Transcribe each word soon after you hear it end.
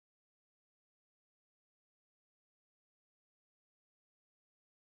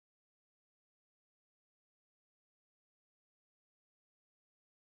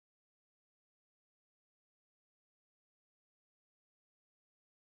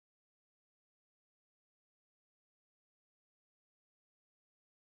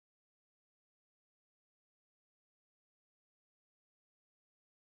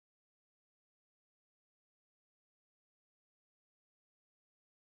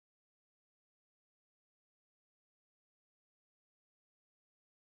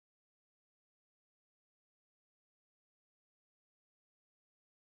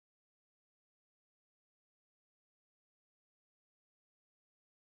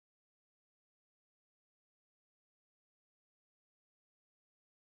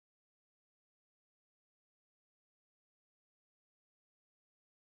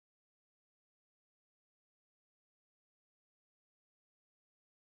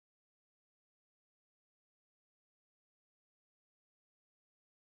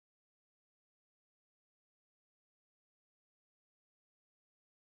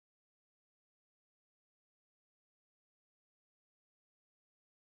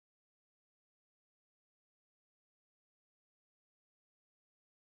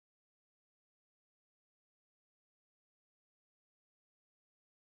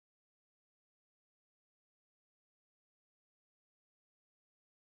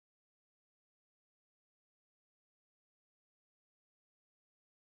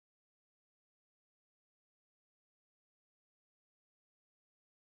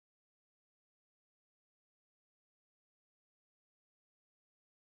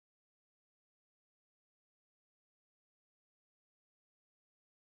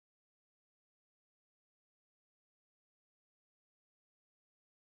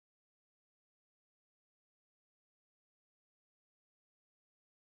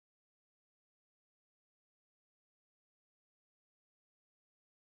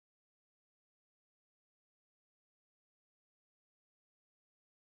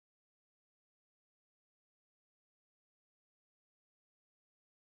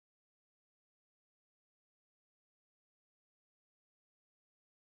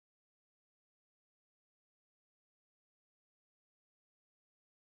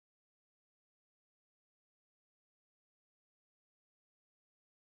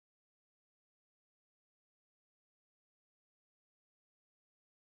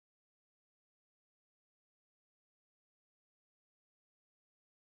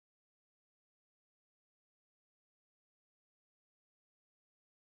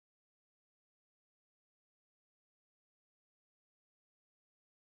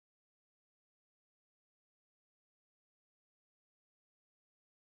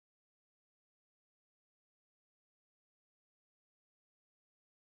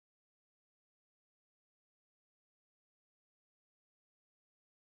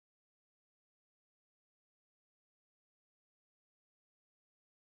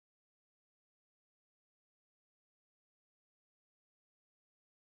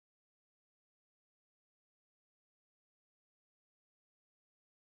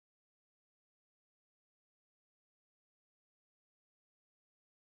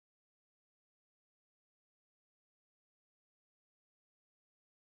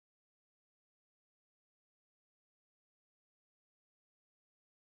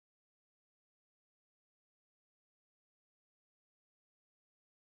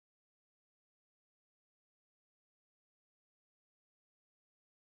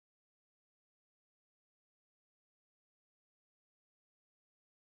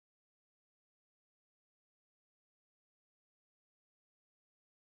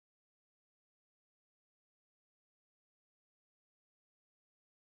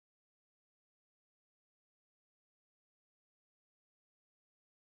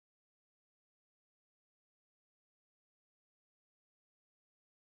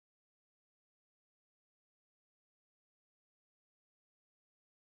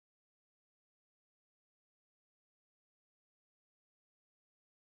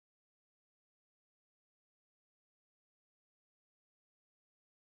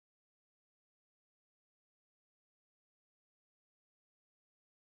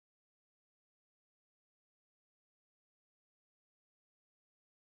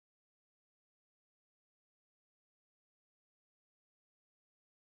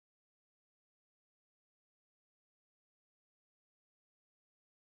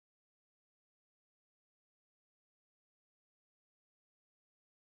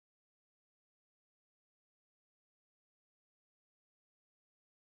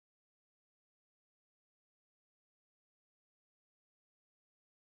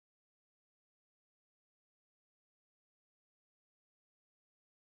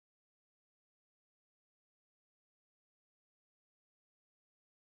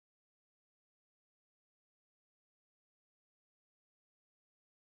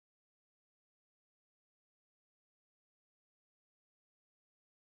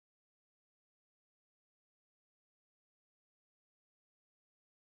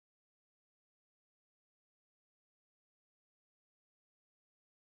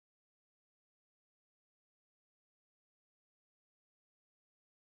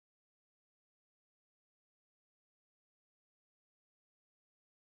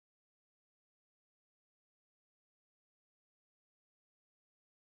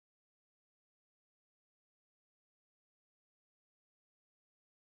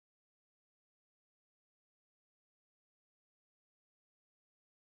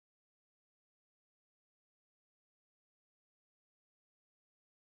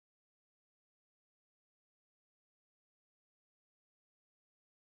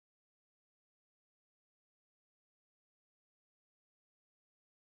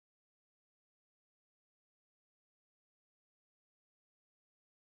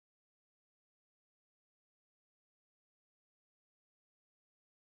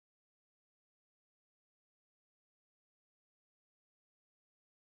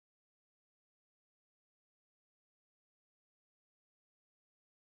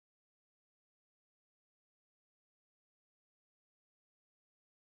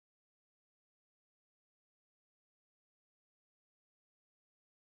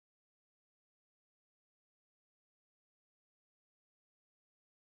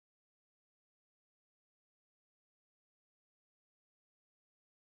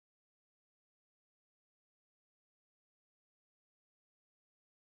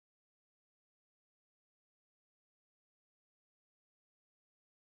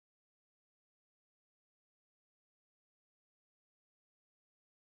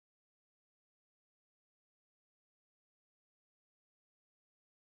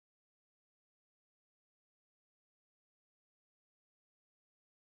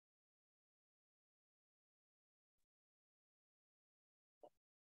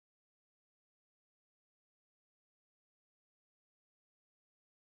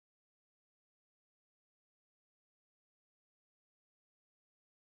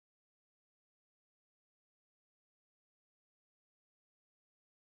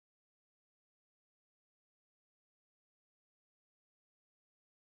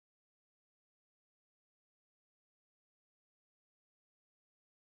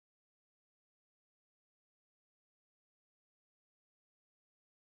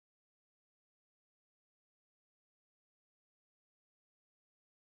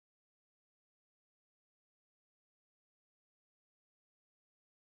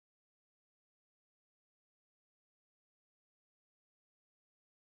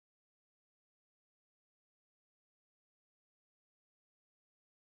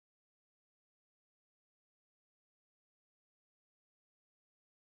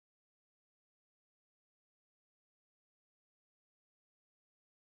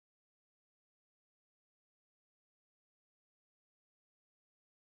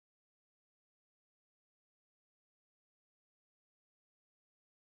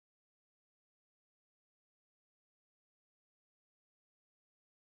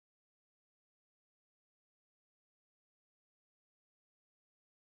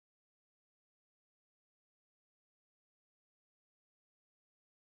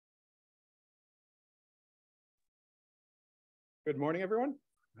Good morning, everyone,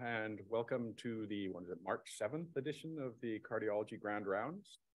 and welcome to the March 7th edition of the Cardiology Grand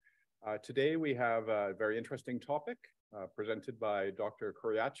Rounds. Today we have a very interesting topic presented by Dr.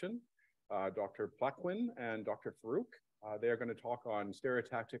 Kuriachan, Dr. Ploquin, and Dr. Faruqi. They are going to talk on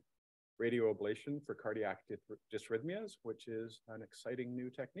stereotactic radioablation for cardiac dysrhythmias, which is an exciting new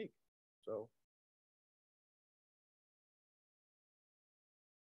technique. So,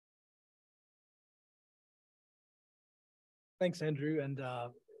 thanks, Andrew, and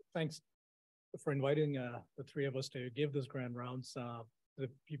thanks for inviting the three of us to give this grand rounds to the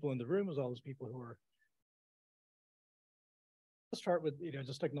people in the room, as well as people who are. Let's start with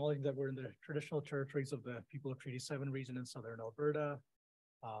just acknowledging that we're in the traditional territories of the people of Treaty 7 region in southern Alberta.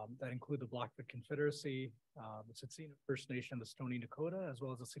 That include the Blackfoot Confederacy, the Tsuut'ina First Nation, the Stoney Nakoda, as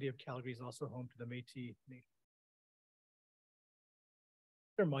well as the city of Calgary is also home to the Métis Nation.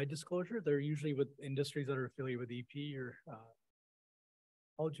 They're my disclosure. They're usually with industries that are affiliated with EP or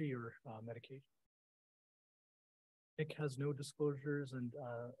oncology or medication. Nick has no disclosures, and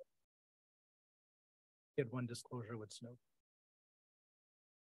get one disclosure with Snow.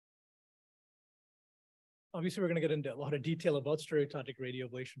 Obviously, we're going to get into a lot of detail about stereotactic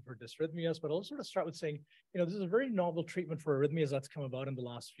radioablation for dysrhythmias, but I'll sort of start with saying, this is a very novel treatment for arrhythmias that's come about in the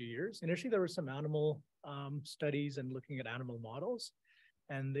last few years. Initially, there were some animal studies and looking at animal models.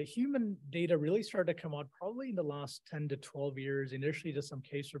 And the human data really started to come out probably in the last 10 to 12 years, initially just some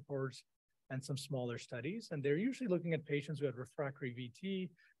case reports and some smaller studies. And they're usually looking at patients who had refractory VT,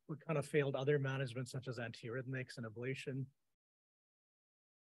 who kind of failed other management such as antiarrhythmics and ablation.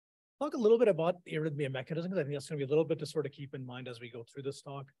 Talk a little bit about the arrhythmia mechanism, because I think that's going to be a little bit to sort of keep in mind as we go through this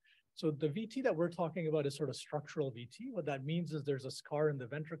talk. So the VT that we're talking about is sort of structural VT. What that means is there's a scar in the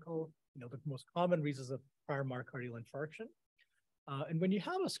ventricle. The most common reason is a prior myocardial infarction. And when you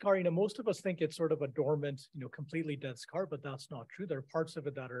have a scar, most of us think it's sort of a dormant, completely dead scar, but that's not true. There are parts of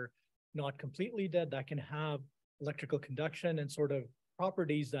it that are not completely dead that can have electrical conduction and sort of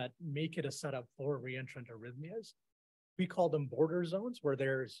properties that make it a setup for reentrant arrhythmias. We call them border zones, where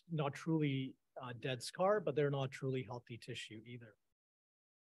there's not truly a dead scar, but they're not truly healthy tissue either.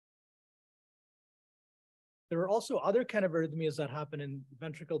 There are also other kind of arrhythmias that happen in the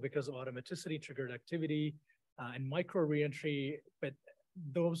ventricle because of automaticity, triggered activity, and micro reentry, but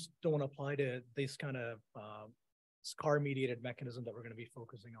those don't apply to this kind of scar-mediated mechanism that we're going to be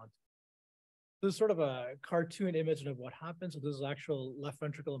focusing on. This is sort of a cartoon image of what happens. So this is actual left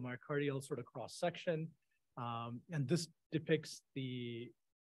ventricle and myocardial sort of cross-section. And this depicts the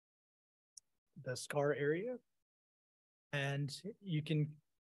scar area. And you can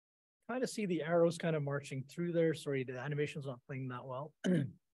kind of see the arrows kind of marching through there. Sorry, the animation's not playing that well.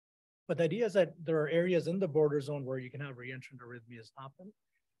 But the idea is that there are areas in the border zone where you can have reentrant arrhythmias happen.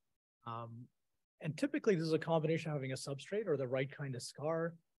 And typically, this is a combination of having a substrate or the right kind of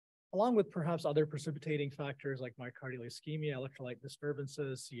scar, along with perhaps other precipitating factors like myocardial ischemia, electrolyte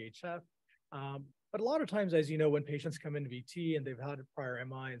disturbances, CHF. But a lot of times, as you know, when patients come in VT and they've had a prior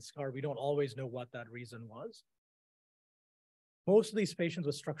MI and scar, we don't always know what that reason was. Most of these patients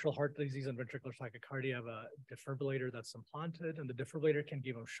with structural heart disease and ventricular tachycardia have a defibrillator that's implanted, and the defibrillator can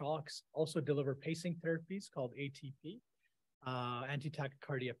give them shocks, also deliver pacing therapies called ATP,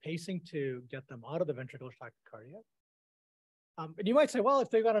 anti-tachycardia pacing, to get them out of the ventricular tachycardia. And you might say, well,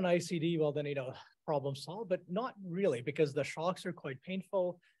 if they've got an ICD, well, then, problem solved, but not really, because the shocks are quite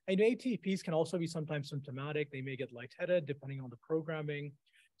painful. And ATPs can also be sometimes symptomatic. They may get lightheaded depending on the programming.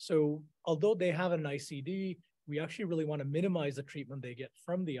 So although they have an ICD, we actually really want to minimize the treatment they get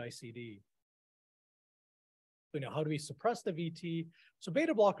from the ICD. How do we suppress the VT? So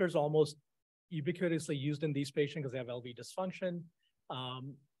beta blockers are almost ubiquitously used in these patients because they have LV dysfunction.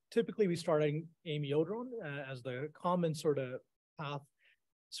 Typically, we start amiodarone as the common sort of path.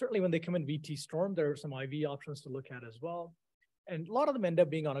 Certainly when they come in VT storm, there are some IV options to look at as well. And a lot of them end up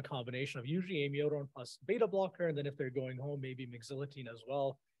being on a combination of usually amiodarone plus beta blocker, and then if they're going home, maybe mixilotine as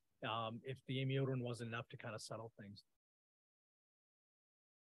well, if the amiodarone wasn't enough to kind of settle things.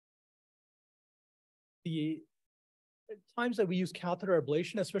 The times that we use catheter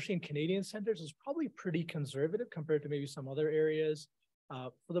ablation, especially in Canadian centers, is probably pretty conservative compared to maybe some other areas.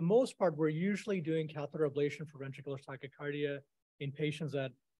 For the most part, we're usually doing catheter ablation for ventricular tachycardia in patients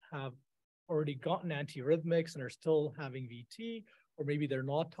that have already gotten antiarrhythmics and are still having VT, or maybe they're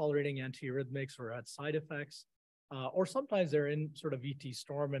not tolerating antiarrhythmics or had side effects, or sometimes they're in sort of VT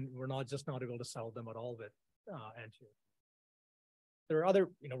storm and we're not able to settle them at all with antiarrhythmics. There are other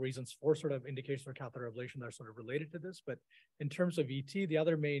reasons for sort of indications for catheter ablation that are sort of related to this, but in terms of VT, the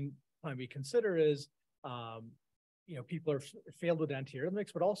other main time we consider is people are failed with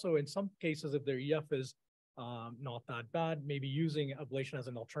antiarrhythmics, but also in some cases, if their EF is not that bad, maybe using ablation as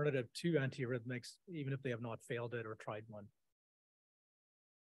an alternative to antiarrhythmics, even if they have not failed it or tried one.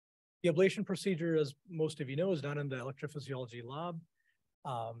 The ablation procedure, as most of you know, is done in the electrophysiology lab.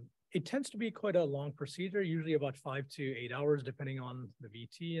 It tends to be quite a long procedure, usually about 5 to 8 hours, depending on the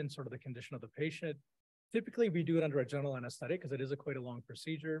VT and sort of the condition of the patient. Typically, we do it under a general anesthetic because it is quite a long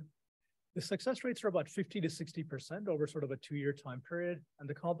procedure. The success rates are about 50 to 60% over sort of a 2-year time period, and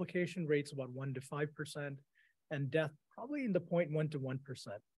the complication rates about 1 to 5%, and death probably in the 0.1 to 1%.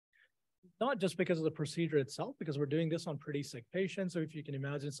 Not just because of the procedure itself, because we're doing this on pretty sick patients. So if you can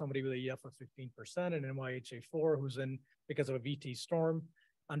imagine somebody with a EF of 15% and NYHA4 who's in because of a VT storm,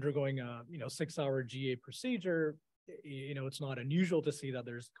 undergoing a 6-hour GA procedure, it's not unusual to see that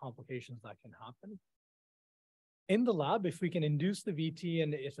there's complications that can happen. In the lab, if we can induce the VT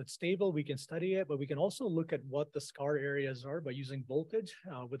and if it's stable, we can study it, but we can also look at what the scar areas are by using voltage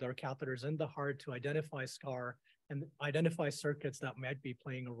with our catheters in the heart to identify scar and identify circuits that might be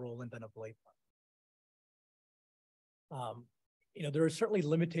playing a role and then ablate them. There are certainly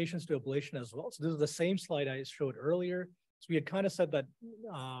limitations to ablation as well. So this is the same slide I showed earlier. So we had kind of said that,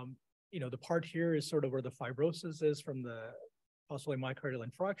 the part here is sort of where the fibrosis is from the possibly myocardial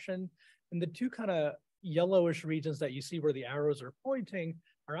infarction. And the two kind of yellowish regions that you see where the arrows are pointing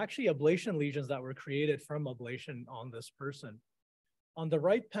are actually ablation lesions that were created from ablation on this person. On the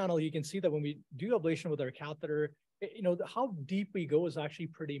right panel, you can see that when we do ablation with our catheter, how deep we go is actually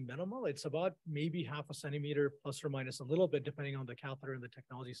pretty minimal. It's about maybe 0.5 centimeter plus or minus a little bit, depending on the catheter and the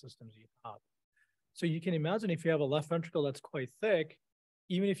technology systems you have. So you can imagine if you have a left ventricle that's quite thick,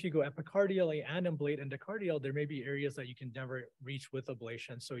 even if you go epicardially and ablate endocardial, there may be areas that you can never reach with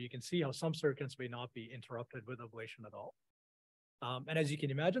ablation. So you can see how some circuits may not be interrupted with ablation at all. And as you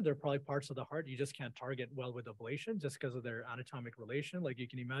can imagine, there are probably parts of the heart you just can't target well with ablation just because of their anatomic relation. Like you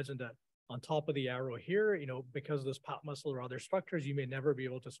can imagine that on top of the arrow here, because of this pat muscle or other structures, you may never be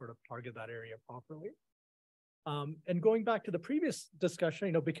able to sort of target that area properly. And going back to the previous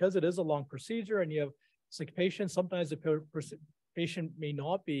discussion, because it is a long procedure and you have sick patients, sometimes the patient may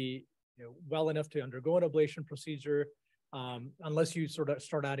not be well enough to undergo an ablation procedure unless you sort of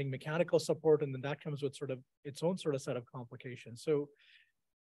start adding mechanical support, and then that comes with sort of its own sort of set of complications. So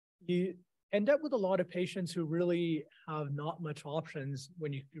you end up with a lot of patients who really have not much options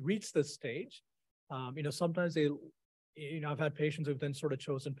when you reach this stage. Sometimes they, I've had patients who've then sort of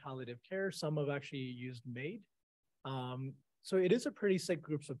chosen palliative care. Some have actually used MAID. So it is a pretty sick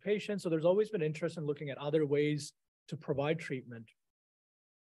group of patients. So there's always been interest in looking at other ways to provide treatment.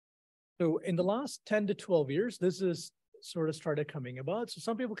 So in the last 10 to 12 years, this is sort of started coming about. So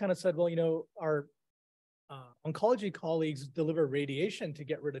some people kind of said, well, our oncology colleagues deliver radiation to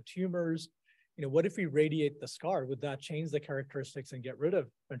get rid of tumors. What if we radiate the scar? Would that change the characteristics and get rid of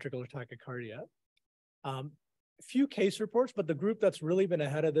ventricular tachycardia? Few case reports, but the group that's really been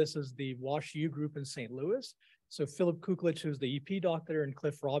ahead of this is the WashU group in St. Louis. So Philip Kuklich, who's the EP doctor, and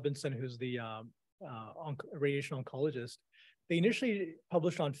Cliff Robinson, who's the radiation oncologist. They initially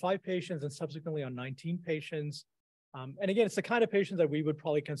published on 5 patients and subsequently on 19 patients. And again, it's the kind of patients that we would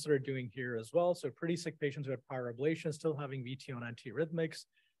probably consider doing here as well. So pretty sick patients who had prior ablation, still having VT on antiarrhythmics.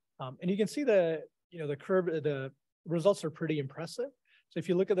 And you can see the curve, the results are pretty impressive. So if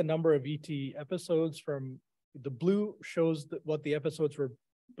you look at the number of VT episodes from the blue shows what the episodes were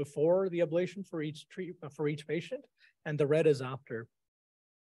before the ablation for each patient, and the red is after.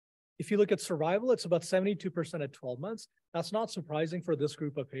 If you look at survival, it's about 72% at 12 months. That's not surprising for this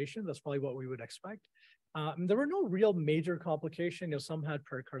group of patients. That's probably what we would expect. There were no real major complications. Some had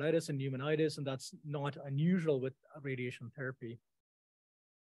pericarditis and pneumonitis, and that's not unusual with radiation therapy.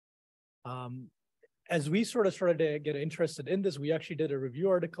 As we sort of started to get interested in this, we actually did a review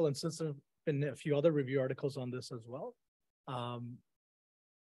article, and since there have been a few other review articles on this as well.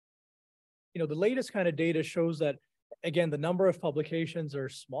 The latest kind of data shows that, again, the number of publications are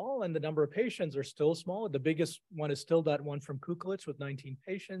small and the number of patients are still small. The biggest one is still that one from Kuklich with 19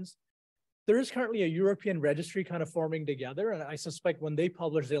 patients. There is currently a European registry kind of forming together, and I suspect when they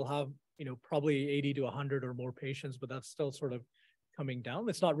publish, they'll have, probably 80 to 100 or more patients, but that's still sort of coming down.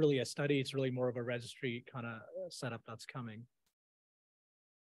 It's not really a study. It's really more of a registry kind of setup that's coming.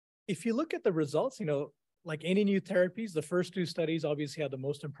 If you look at the results, like any new therapies, the first 2 studies obviously had the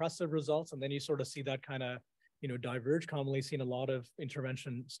most impressive results, and then you sort of see that kind of, diverge, commonly seen a lot of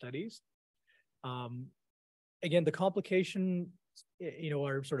intervention studies. Again, the complication,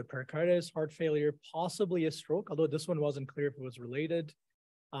 are sort of pericarditis, heart failure, possibly a stroke, although this one wasn't clear if it was related,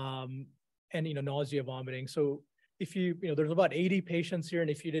 and, nausea, vomiting. So if there's about 80 patients here, and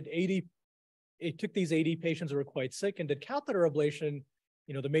if you did 80, it took these 80 patients who were quite sick and did catheter ablation,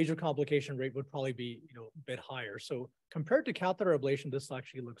 the major complication rate would probably be, a bit higher. So compared to catheter ablation, this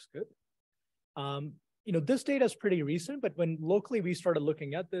actually looks good. This data is pretty recent, but when locally we started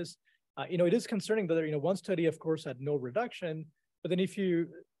looking at this, it is concerning that, one study, of course, had no reduction, but then if you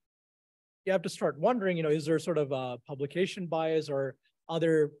have to start wondering, is there sort of a publication bias or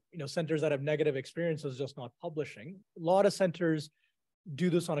other, centers that have negative experiences just not publishing? A lot of centers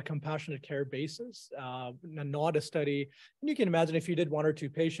do this on a compassionate care basis, and not a study. And you can imagine if you did 1 or 2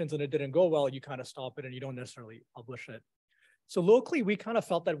 patients and it didn't go well, you kind of stop it and you don't necessarily publish it. So locally, we kind of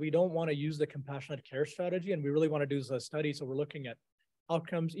felt that we don't want to use the compassionate care strategy, and we really want to do a study. So we're looking at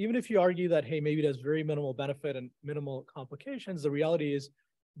outcomes. Even if you argue that, hey, maybe there's very minimal benefit and minimal complications, the reality is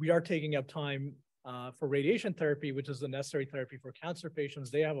we are taking up time for radiation therapy, which is the necessary therapy for cancer patients.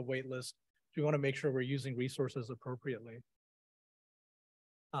 They have a wait list. We want to make sure we're using resources appropriately.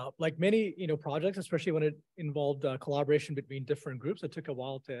 Like many, projects, especially when it involved collaboration between different groups, it took a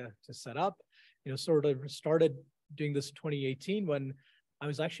while to set up. Sort of started doing this in 2018 when I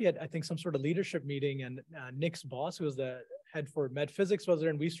was actually at, I think, some sort of leadership meeting, and Nick's boss, who was the head for med physics, was there,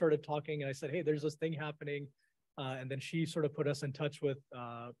 and we started talking, and I said, hey, there's this thing happening. And then she sort of put us in touch with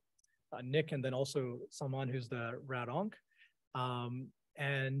Nick, and then also Salman, who's the rad onc.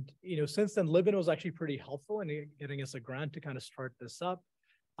 And, since then, Libin was actually pretty helpful in getting us a grant to kind of start this up.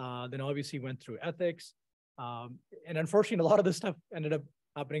 Then obviously went through ethics. And unfortunately, a lot of this stuff ended up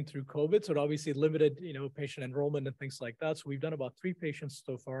happening through COVID. So it obviously limited, patient enrollment and things like that. So we've done about 3 patients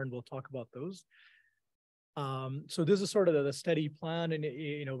so far, and we'll talk about those. So this is sort of the steady plan.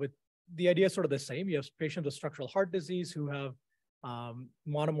 And, with the idea is sort of the same. You have patients with structural heart disease who have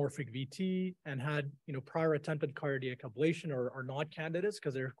monomorphic VT and had, prior attempted cardiac ablation or are not candidates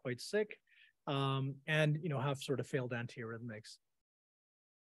because they're quite sick, and, have sort of failed antiarrhythmics.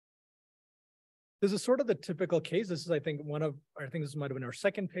 This is sort of the typical case. This is, I think, this might have been our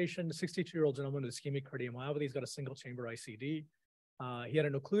second patient, a 62-year-old gentleman with ischemic cardiomyopathy. He's got a single chamber ICD. He had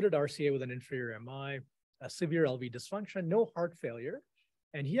an occluded RCA with an inferior MI, a severe LV dysfunction, no heart failure.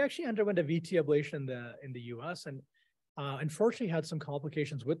 And he actually underwent a VT ablation in the US, and unfortunately had some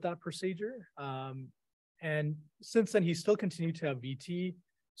complications with that procedure. And since then, he still continued to have VT.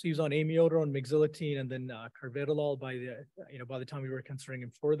 So he was on amiodarone, mixilotine, and then carvedilol by the time we were considering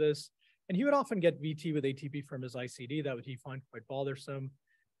him for this. And he would often get VT with ATP from his ICD that he found quite bothersome.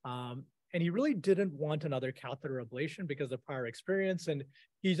 And he really didn't want another catheter ablation because of the prior experience. And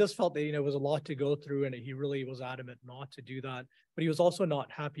he just felt that, it was a lot to go through, and he really was adamant not to do that. But he was also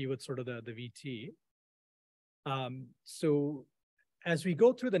not happy with sort of the VT. So as we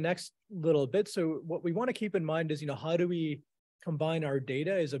go through the next little bit, so what we want to keep in mind is, how do we combine our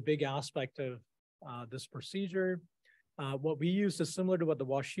data is a big aspect of this procedure. What we use is similar to what the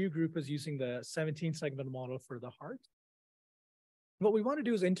WashU group is using, the 17-segment model for the heart. What we want to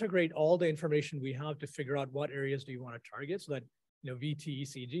do is integrate all the information we have to figure out what areas do you want to target, so that, VT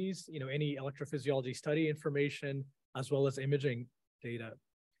ECGs, any electrophysiology study information, as well as imaging data.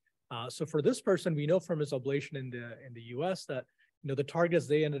 So for this person, we know from his ablation in the US that, the targets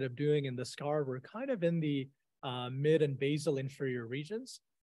they ended up doing in the SCAR were kind of in the mid and basal inferior regions.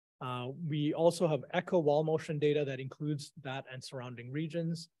 We also have echo wall motion data that includes that and surrounding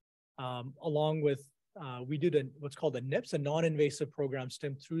regions, along with, we did what's called a NIPS, a non-invasive program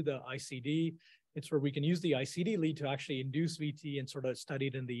stemmed through the ICD. It's where we can use the ICD lead to actually induce VT and sort of study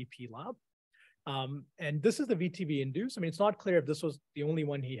it in the EP lab. And this is the VTV induced. I mean, it's not clear if this was the only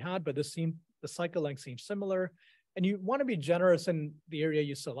one he had, but the cycle length seems similar. And you want to be generous in the area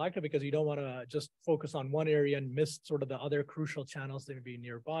you selected, because you don't want to just focus on one area and miss sort of the other crucial channels that would be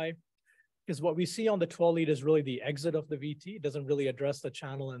nearby. Because what we see on the 12 lead is really the exit of the VT. It doesn't really address the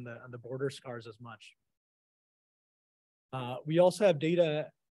channel and the border scars as much. We also have data,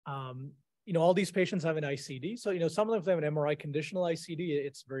 all these patients have an ICD. So, some of them have an MRI conditional ICD.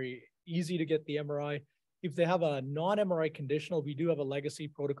 It's very easy to get the MRI. If they have a non-MRI conditional, we do have a legacy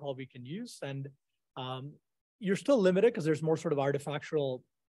protocol we can use. And you're still limited because there's more sort of artifactual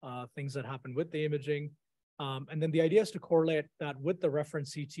things that happen with the imaging. And then the idea is to correlate that with the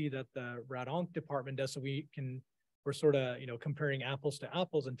reference CT that the rad onc department does, so we're sort of, comparing apples to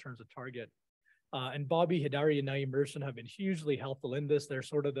apples in terms of target. And Bobby, Hidari, and Naeem Merson have been hugely helpful in this. They're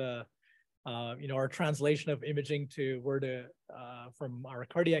sort of the, our translation of imaging to from our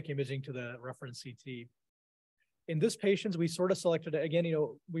cardiac imaging to the reference CT. In this patient, we sort of selected, again,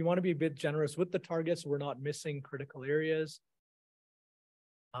 we want to be a bit generous with the targets. So we're not missing critical areas.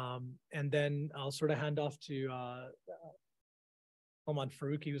 And then I'll sort of hand off to Salman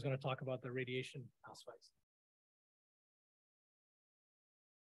Faruqi, who's going to talk about the radiation aspects.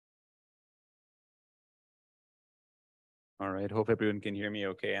 All right, hope everyone can hear me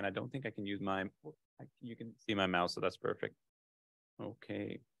okay. And I don't think I can use you can see my mouse, so that's perfect.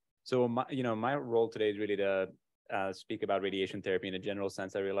 Okay. So my role today is really to speak about radiation therapy in a general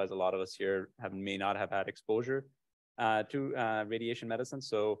sense. I realize a lot of us here may not have had exposure to radiation medicine.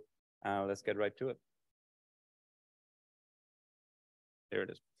 So let's get right to it. There it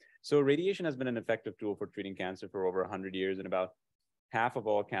is. So radiation has been an effective tool for treating cancer for over 100 years, and about half of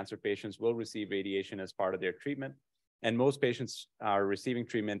all cancer patients will receive radiation as part of their treatment. And most patients are receiving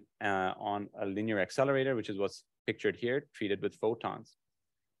treatment on a linear accelerator, which is what's pictured here, treated with photons.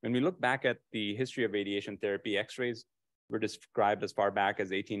 When we look back at the history of radiation therapy, X-rays were described as far back as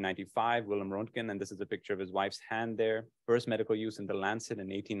 1895, Willem Röntgen, and this is a picture of his wife's hand there. First medical use in the Lancet in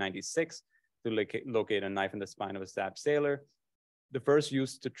 1896 to locate a knife in the spine of a stabbed sailor. The first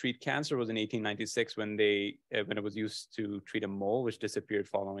use to treat cancer was in 1896 when it was used to treat a mole, which disappeared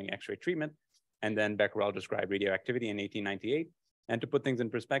following X-ray treatment. And then Becquerel described radioactivity in 1898. And to put things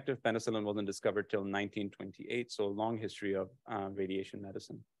in perspective, penicillin wasn't discovered till 1928, so a long history of radiation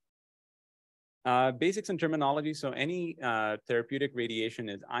medicine. Basics and terminology. So any therapeutic radiation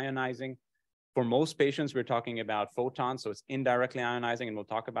is ionizing. For most patients, we're talking about photons, so it's indirectly ionizing, and we'll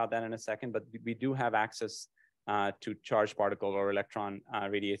talk about that in a second, but we do have access to charged particle or electron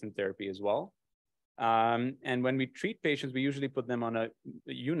radiation therapy as well. And when we treat patients, we usually put them on a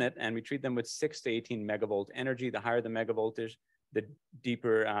unit and we treat them with 6 to 18 megavolt energy. The higher the megavoltage, the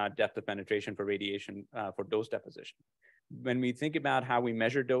deeper depth of penetration for radiation for dose deposition. When we think about how we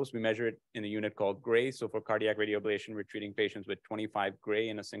measure dose, we measure it in a unit called gray. So for cardiac radioablation, we're treating patients with 25 gray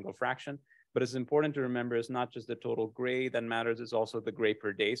in a single fraction. But it's important to remember it's not just the total gray that matters, it's also the gray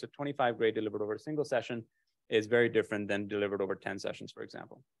per day. So 25 gray delivered over a single session is very different than delivered over 10 sessions, for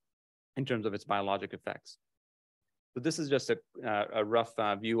example, in terms of its biologic effects. So this is just a rough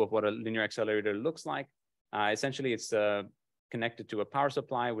view of what a linear accelerator looks like. Essentially, it's connected to a power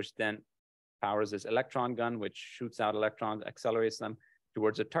supply, which then powers this electron gun, which shoots out electrons, accelerates them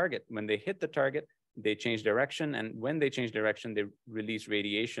towards a target. When they hit the target, they change direction. And when they change direction, they release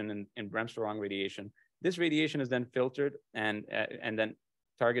radiation and Bremsstrahlung radiation. This radiation is then filtered and then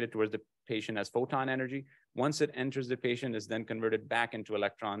targeted towards the patient as photon energy. Once it enters the patient, is then converted back into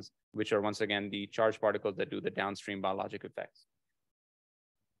electrons, which are once again the charged particles that do the downstream biologic effects.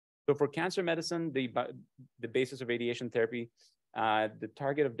 So for cancer medicine, the basis of radiation therapy, the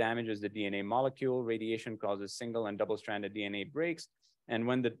target of damage is the DNA molecule. Radiation causes single and double-stranded DNA breaks. And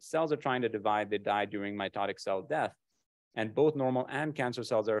when the cells are trying to divide, they die during mitotic cell death. And both normal and cancer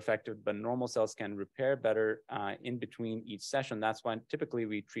cells are affected, but normal cells can repair better in between each session. That's why typically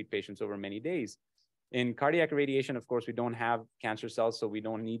we treat patients over many days. In cardiac radiation, of course, we don't have cancer cells, so we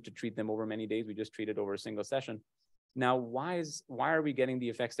don't need to treat them over many days. We just treat it over a single session. Now, why are we getting the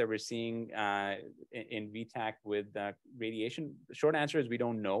effects that we're seeing in VTAC with radiation? The short answer is we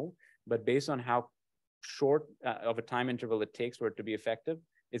don't know, but based on how short of a time interval it takes for it to be effective,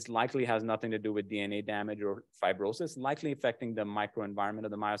 it likely has nothing to do with DNA damage or fibrosis, likely affecting the microenvironment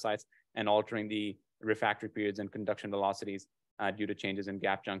of the myocytes and altering the refractory periods and conduction velocities due to changes in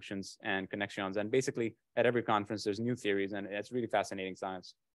gap junctions and connections. And basically, at every conference, there's new theories, and it's really fascinating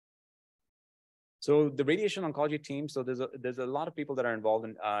science. So the radiation oncology team, so there's a lot of people that are involved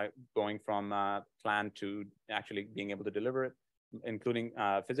in going from plan to actually being able to deliver it, including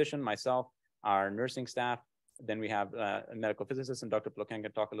a physician, myself, our nursing staff. Then we have a medical physicist, and Dr. Ploquin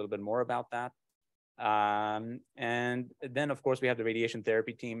can talk a little bit more about that. And then, of course, we have the radiation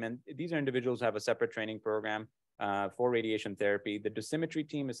therapy team, and these are individuals who have a separate training program for radiation therapy. The dosimetry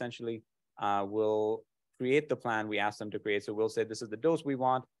team essentially will create the plan we ask them to create. So we'll say, this is the dose we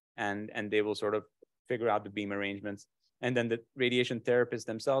want, and they will sort of figure out the beam arrangements. And then the radiation therapists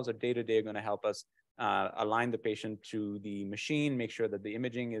themselves are day-to-day going to help us align the patient to the machine, make sure that the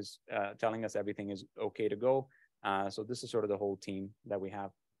imaging is telling us everything is okay to go. So this is sort of the whole team that we have.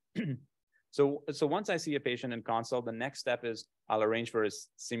 So once I see a patient in consult, the next step is I'll arrange for a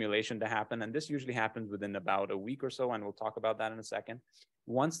simulation to happen. And this usually happens within about a week or so, and we'll talk about that in a second.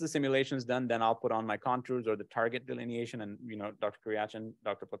 Once the simulation is done, then I'll put on my contours or the target delineation, and Dr. Kuriachan,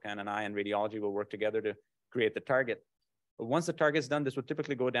 Dr. Ploquin, and I in radiology will work together to create the target. But once the target's done, this will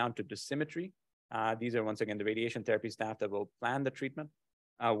typically go down to dosimetry. These are, once again, the radiation therapy staff that will plan the treatment.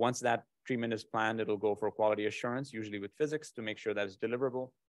 Once that treatment is planned, it'll go for quality assurance, usually with physics, to make sure that it's deliverable.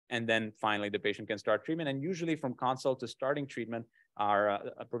 And then finally, the patient can start treatment. And usually from consult to starting treatment, our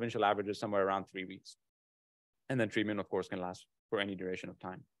provincial average is somewhere around 3 weeks. And then treatment, of course, can last for any duration of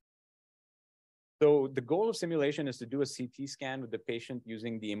time. So the goal of simulation is to do a CT scan with the patient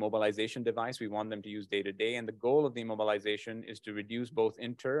using the immobilization device we want them to use day to day. And the goal of the immobilization is to reduce both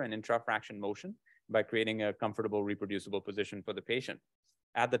inter and intrafraction motion. by creating a comfortable, reproducible position for the patient.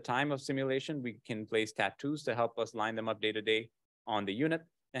 At the time of simulation, we can place tattoos to help us line them up day to day on the unit.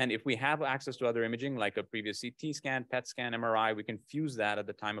 And if we have access to other imaging, like a previous CT scan, PET scan, MRI, we can fuse that at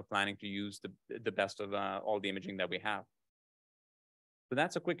the time of planning to use the best of all the imaging that we have. So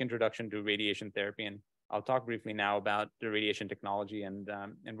that's a quick introduction to radiation therapy. And I'll talk briefly now about the radiation technology and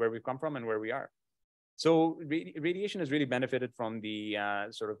where we've come from and where we are. So radiation has really benefited from the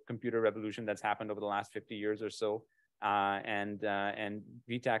sort of computer revolution that's happened over the last 50 years or so. And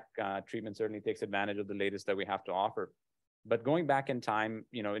VTAC treatment certainly takes advantage of the latest that we have to offer. But going back in time,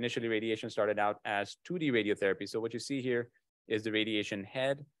 initially radiation started out as 2D radiotherapy. So what you see here is the radiation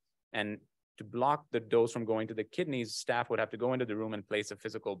head. And to block the dose from going to the kidneys, staff would have to go into the room and place a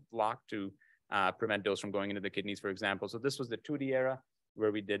physical block to prevent dose from going into the kidneys, for example. So this was the 2D era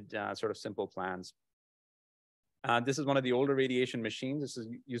where we did sort of simple plans. This is one of the older radiation machines. This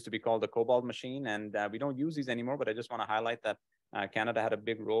used to be called the Cobalt machine, and we don't use these anymore, but I just want to highlight that Canada had a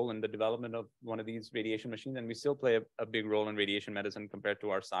big role in the development of one of these radiation machines, and we still play a big role in radiation medicine compared to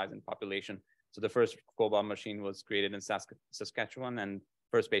our size and population. So the first Cobalt machine was created in Saskatchewan, and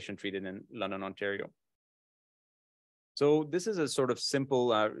first patient treated in London, Ontario. So this is a sort of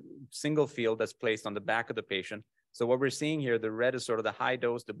simple single field that's placed on the back of the patient. So what we're seeing here, the red is sort of the high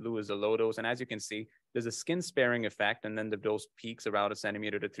dose, the blue is the low dose. And as you can see, there's a skin sparing effect, and then the dose peaks around 1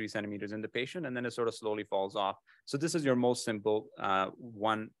 centimeter to 3 centimeters in the patient, and then it sort of slowly falls off. So this is your most simple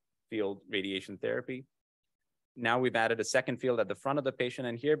one field radiation therapy. Now we've added a second field at the front of the patient.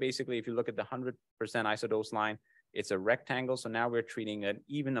 And here, basically, if you look at the 100% isodose line, it's a rectangle. So now we're treating an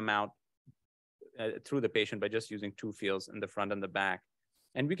even amount through the patient by just using 2 fields in the front and the back.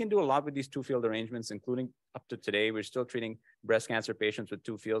 And we can do a lot with these 2-field arrangements, including up to today. We're still treating breast cancer patients with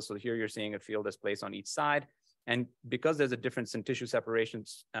 2 fields. So here you're seeing a field that's placed on each side. And because there's a difference in tissue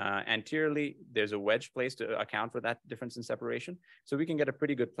separations anteriorly, there's a wedge placed to account for that difference in separation. So we can get a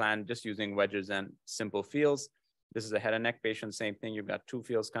pretty good plan just using wedges and simple fields. This is a head and neck patient, same thing. You've got 2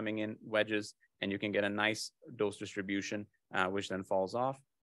 fields coming in, wedges, and you can get a nice dose distribution, which then falls off.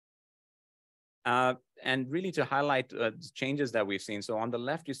 And really to highlight the changes that we've seen. So on the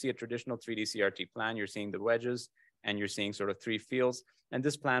left, you see a traditional 3D CRT plan. You're seeing the wedges, and you're seeing sort of 3 fields. And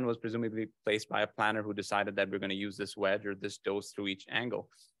this plan was presumably placed by a planner who decided that we're going to use this wedge or this dose through each angle.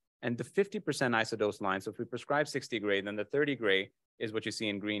 And the 50% isodose line, so if we prescribe 60 gray, then the 30 gray is what you see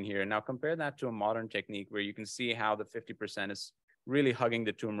in green here. Now compare that to a modern technique where you can see how the 50% is really hugging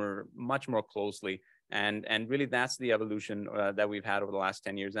the tumor much more closely. And really that's the evolution that we've had over the last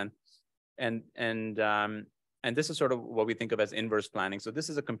 10 years. And this is sort of what we think of as inverse planning. So this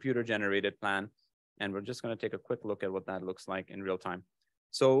is a computer-generated plan, and we're just going to take a quick look at what that looks like in real time.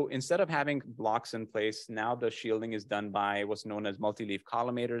 So instead of having blocks in place, now the shielding is done by what's known as multi-leaf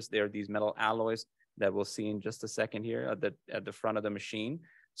collimators. They're these metal alloys that we'll see in just a second here at the front of the machine.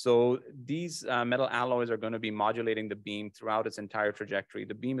 So these metal alloys are going to be modulating the beam throughout its entire trajectory.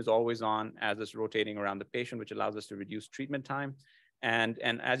 The beam is always on as it's rotating around the patient, which allows us to reduce treatment time. And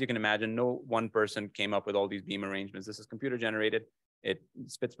as you can imagine, no one person came up with all these beam arrangements. This is computer generated. It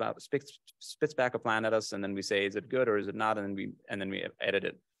spits back a plan at us, and then we say, is it good or is it not? And then we edit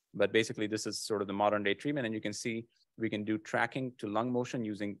it. But basically, this is sort of the modern day treatment. And you can see we can do tracking to lung motion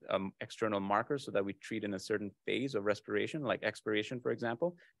using external markers so that we treat in a certain phase of respiration, like expiration, for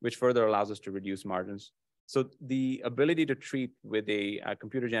example, which further allows us to reduce margins. So the ability to treat with a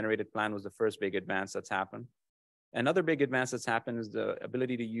computer generated plan was the first big advance that's happened. Another big advance that's happened is the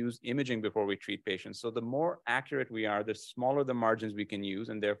ability to use imaging before we treat patients. So the more accurate we are, the smaller the margins we can use,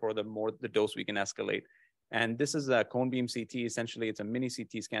 and therefore the more the dose we can escalate. And this is a cone beam CT. Essentially, it's a mini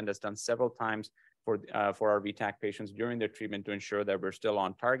CT scan that's done several times for our VTAC patients during their treatment to ensure that we're still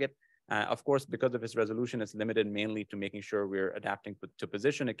on target. Of course, because of its resolution, it's limited mainly to making sure we're adapting to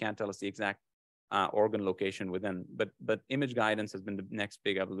position. It can't tell us the exact organ location within, but image guidance has been the next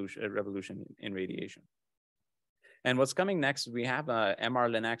big revolution in radiation. And what's coming next, we have MR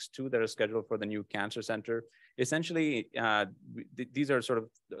Linacs 2 that are scheduled for the new cancer center. Essentially, these are sort of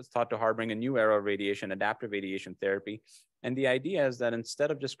thought to harboring a new era of radiation, adaptive radiation therapy. And the idea is that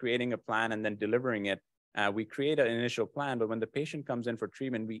instead of just creating a plan and then delivering it, we create an initial plan, but when the patient comes in for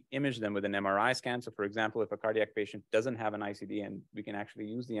treatment, we image them with an MRI scan. So for example, if a cardiac patient doesn't have an ICD and we can actually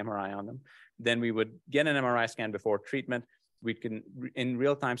use the MRI on them, then we would get an MRI scan before treatment. We can, in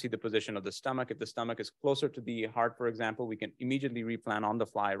real time, see the position of the stomach. If the stomach is closer to the heart, for example, we can immediately replan on the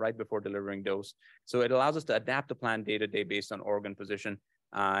fly right before delivering dose. So it allows us to adapt the plan day to day based on organ position,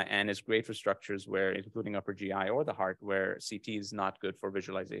 and is great for structures where, including upper GI or the heart, where CT is not good for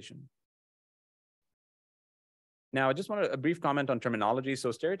visualization. Now, I just want a brief comment on terminology. So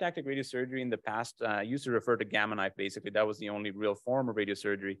stereotactic radiosurgery in the past used to refer to gamma knife, basically. That was the only real form of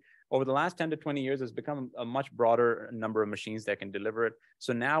radiosurgery. Over the last 10 to 20 years, it's become a much broader number of machines that can deliver it.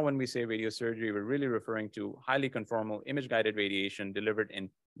 So now when we say radiosurgery, we're really referring to highly conformal image-guided radiation delivered in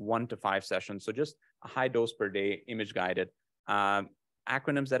 1 to 5 sessions. So just a high dose per day, image-guided.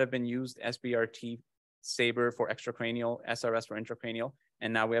 Acronyms that have been used, SBRT, SABRE for extracranial, SRS for intracranial.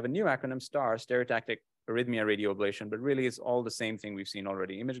 And now we have a new acronym, STAR, Stereotactic Arrhythmia radioablation, but really it's all the same thing we've seen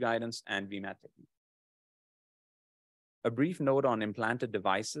already, image guidance and VMAT technique. A brief note on implanted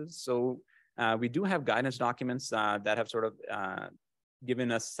devices. So we do have guidance documents that have sort of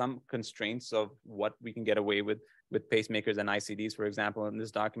given us some constraints of what we can get away with pacemakers and ICDs. For example, in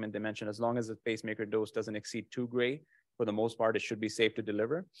this document, they mentioned as long as the pacemaker dose doesn't exceed 2 gray, for the most part, it should be safe to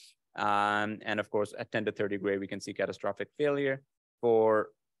deliver. And of course, at 10 to 30 gray, we can see catastrophic failure. For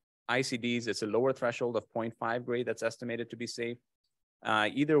ICDs, it's a lower threshold of 0.5 gray that's estimated to be safe.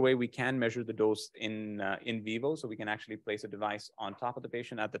 Either way, we can measure the dose in vivo, so we can actually place a device on top of the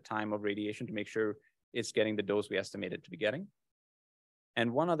patient at the time of radiation to make sure it's getting the dose we estimate it to be getting.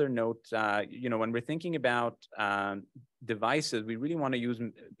 And one other note, when we're thinking about devices, we really want to use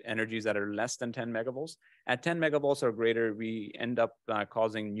energies that are less than 10 megavolts. At 10 megavolts or greater, we end up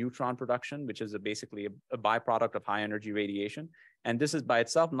causing neutron production, which is basically a byproduct of high energy radiation. And this is by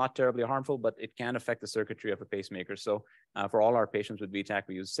itself not terribly harmful, but it can affect the circuitry of a pacemaker. So for all our patients with VTAC,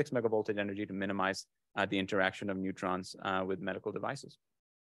 we use 6 megavoltage energy to minimize the interaction of neutrons with medical devices.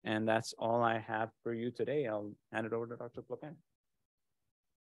 And that's all I have for you today. I'll hand it over to Dr. Ploquin.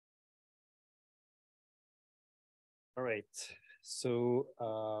 All right. So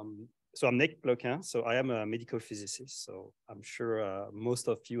I'm Nick Ploquin. So I am a medical physicist. So I'm sure most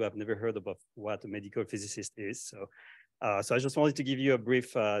of you have never heard about what a medical physicist is. So I just wanted to give you a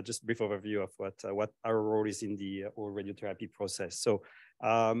brief overview of what our role is in the whole radiotherapy process. So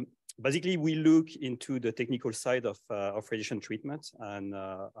basically, we look into the technical side of radiation treatment, and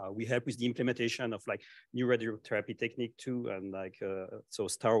we help with the implementation of like new radiotherapy technique too. And so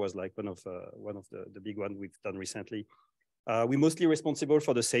STAR was like one of the big ones we've done recently. We're mostly responsible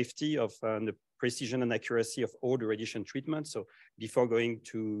for the safety of the precision and accuracy of all the radiation treatment. So before going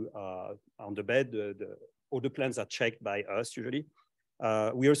to on the bed, all the plans are checked by us usually.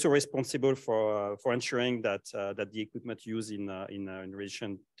 We're also responsible for ensuring that the equipment used in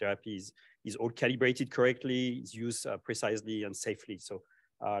radiation therapy is all calibrated correctly, is used precisely and safely. So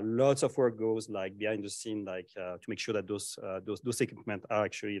lots of work goes like behind the scene, to make sure that those equipment are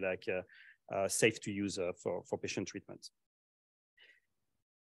actually safe to use for patient treatment.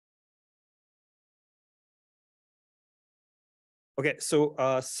 Okay, so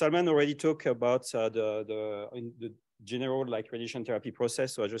Salman already talked about the general radiation therapy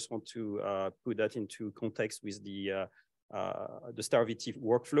process. So I just want to put that into context with the STAR VT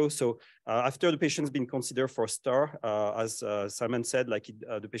workflow. So after the patient's been considered for STAR, as Salman said,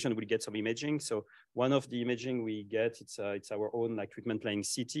 the patient will get some imaging. So one of the imaging we get, it's our own treatment planning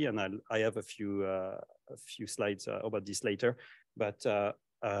CT, and I have a few slides about this later. But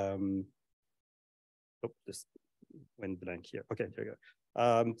this went blank here. Okay, there you go.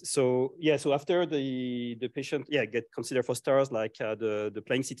 So after the patient get considered for STARs, the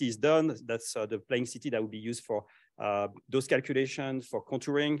planning CT is done. That's the planning CT that will be used for dose calculation, for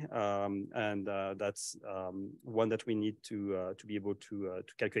contouring, and that's one that we need to be able to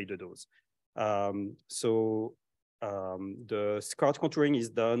calculate the dose. So the scar contouring is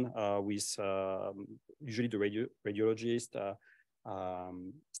done with usually the radiologist, the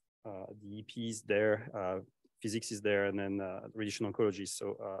EP is there, physics is there, and then radiation oncology.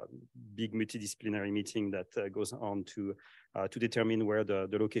 So big multidisciplinary meeting that goes on to determine where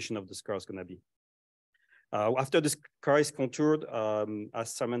the location of the scar is going to be. After the scar is contoured,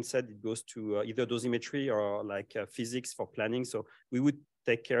 as Salman said, it goes to either dosimetry or physics for planning. So we would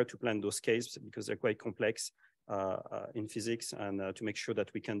take care to plan those cases because they're quite complex in physics, and to make sure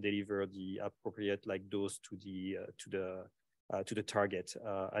that we can deliver the appropriate dose to the target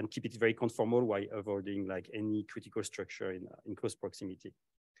and keep it very conformal while avoiding any critical structure in close proximity.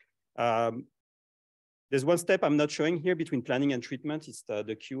 There's one step I'm not showing here between planning and treatment. It's the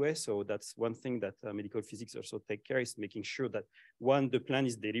QA. So that's one thing that medical physics also take care is making sure that one, the plan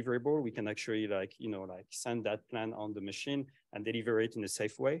is deliverable. We can actually send that plan on the machine and deliver it in a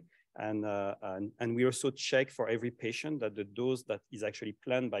safe way. And we also check for every patient that the dose that is actually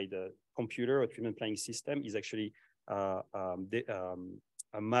planned by the computer or treatment planning system is actually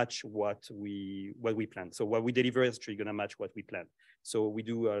match what we plan. So what we deliver is actually going to match what we plan. So we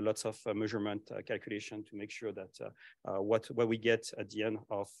do lots of measurement calculation to make sure that what we get at the end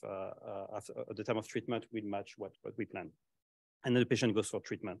of at the time of treatment will match what we plan. And then the patient goes for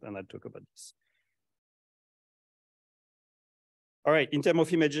treatment, and I'll talk about this. All right, in terms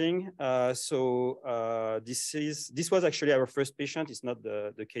of imaging, this was actually our first patient. It's not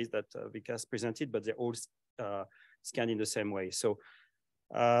the case that Vikas presented, but they're all scanned in the same way. So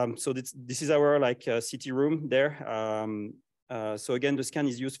this is our CT room there. So again, the scan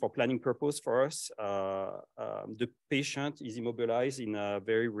is used for planning purpose for us. The patient is immobilized in a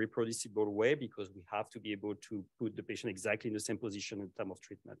very reproducible way because we have to be able to put the patient exactly in the same position at the time of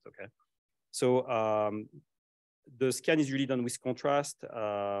treatment, okay? So the scan is really done with contrast.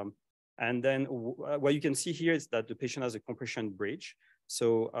 And then what you can see here is that the patient has a compression bridge.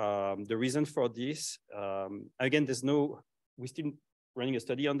 So the reason for this, again, we're still running a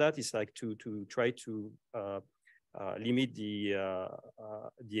study on that. It's like to try to limit the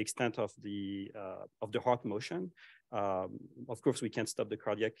extent of the heart motion. Of course, we can't stop the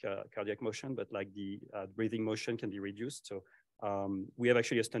cardiac motion, but like the breathing motion can be reduced. So we have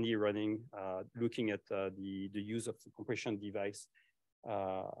actually a study running looking at the use of the compression device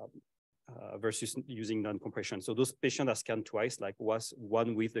versus using non-compression. So those patients are scanned twice, like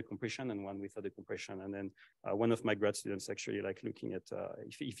one with the compression and one without the compression. And then one of my grad students actually looking at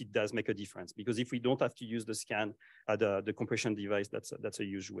if it does make a difference, because if we don't have to use the scan, the compression device, that's a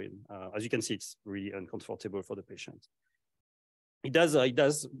huge win. As you can see, it's really uncomfortable for the patient. It does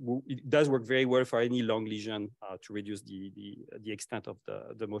work very well for any lung lesion to reduce the extent of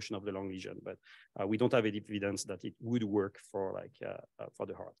the motion of the lung lesion, but we don't have any evidence that it would work for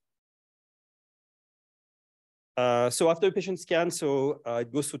the heart. So after the patient scan,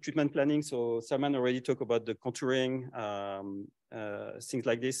 it goes to treatment planning. So Salman already talked about the contouring, things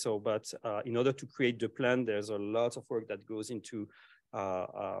like this. But in order to create the plan, there's a lot of work that goes into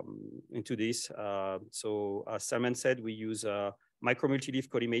this. So as Salman said, we use a micro-multi-leaf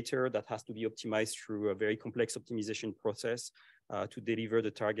collimator that has to be optimized through a very complex optimization process to deliver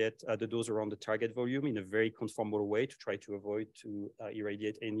the dose around the target volume in a very conformal way to try to avoid to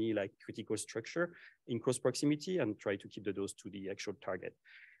irradiate any critical structure in close proximity and try to keep the dose to the actual target.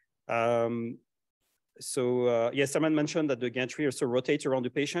 Yes, Salman mentioned that the gantry also rotates around the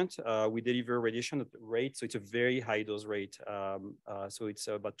patient. We deliver radiation at the rate, so it's a very high dose rate. So it's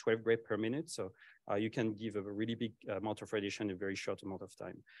about 12 gray per minute. So you can give a really big amount of radiation in a very short amount of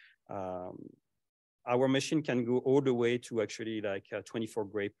time. Our machine can go all the way to actually 24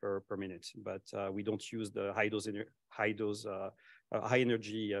 gray per minute, but we don't use the high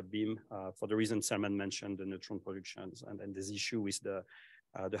energy beam for the reason Salman mentioned, the neutron productions, and this issue with the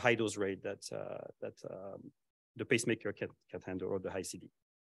high dose rate that the pacemaker can handle, or the high CD.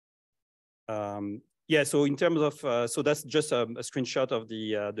 Yeah, so in terms of, so that's just a screenshot of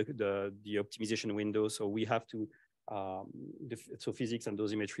the optimization window. So we have to, so physics and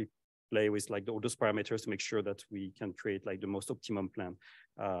dosimetry play with all those parameters to make sure that we can create the most optimum plan.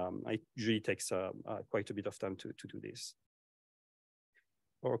 It usually takes quite a bit of time to do this.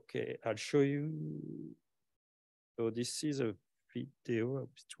 Okay, I'll show you. So this is a video of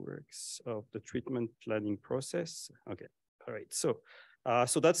it works of the treatment planning process. Okay, all right. So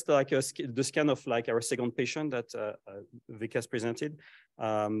that's the scan of our second patient that Vikas presented.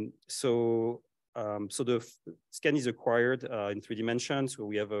 So the scan is acquired in 3 dimensions. So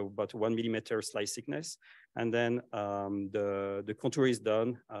we have about 1 millimeter slice thickness, and then the contour is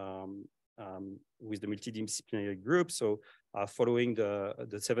done with the multidisciplinary group. So following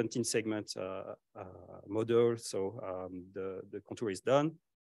the 17 segment model, so the contour is done.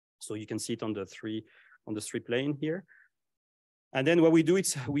 So you can see it on the three plane here. And then what we do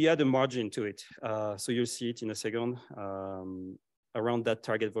is we add a margin to it. So you'll see it in a second around that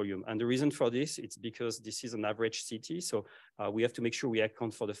target volume. And the reason for this, it's because this is an average CT. So we have to make sure we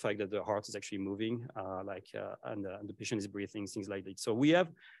account for the fact that the heart is actually moving, and the patient is breathing, things like that. So we have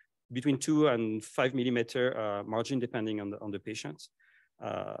between 2 and 5 millimeter margin, depending on the patient,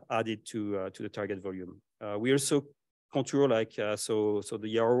 added to the target volume. We also contour so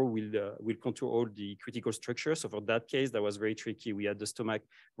the ERO will contour all the critical structures. So for that case, that was very tricky. We had the stomach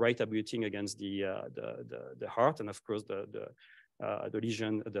right abutting against the heart, and of course the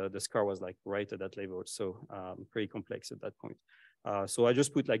lesion, the scar was right at that level. So pretty complex at that point. So I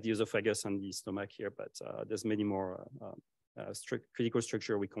just put the esophagus and the stomach here, but there's many more critical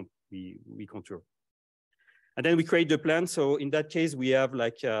structure we contour. And then we create the plan. So in that case, we have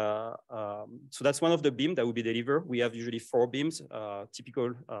so that's one of the beams that will be delivered. We have usually 4 beams,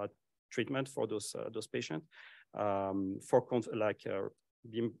 typical treatment for those patients, 4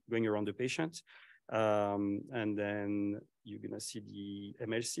 beam going around the patient. And then you're gonna see the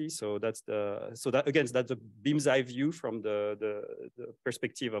MLC. So that's the beam's eye view from the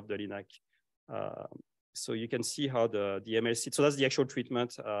perspective of the LINAC. So you can see how the MLC, so that's the actual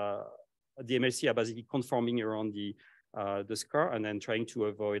treatment. The MLC are basically conforming around the scar and then trying to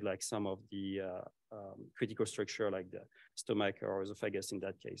avoid like some of the critical structure like the stomach or esophagus in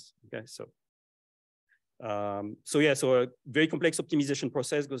that case. Okay, so so a very complex optimization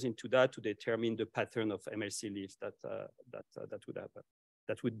process goes into that to determine the pattern of MLC leaves that would happen,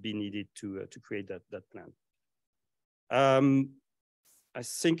 that would be needed to create that plan. I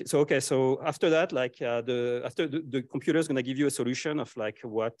think so. Okay, so after that, like the computer is going to give you a solution of like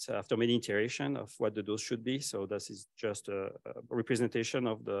what after many iteration of what the dose should be. So this is just a representation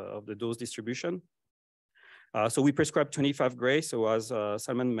of the dose distribution. So we prescribe 25 gray. So as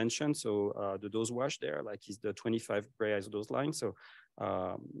Salman mentioned, so the dose wash there, like is the 25 gray isodose line. So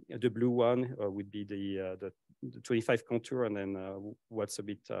the blue one would be the 25 contour, and then what's a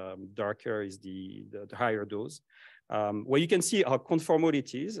bit darker is the higher dose. Where you can see how conformal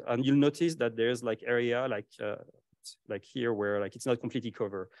it is, and you'll notice that there's like area like here where like it's not completely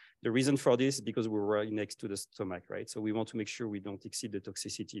covered. The reason for this is because we're right next to the stomach, right? So we want to make sure we don't exceed the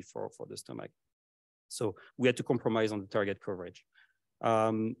toxicity for the stomach. So we had to compromise on the target coverage.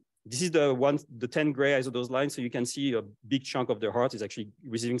 This is the 10 gray isodose line. So you can see a big chunk of the heart is actually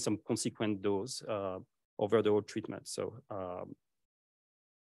receiving some consequent dose over the whole treatment. So,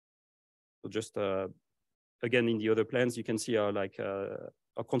 just again, in the other plans, you can see how like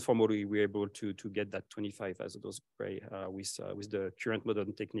conformally we're able to get that 25 isodose gray with the current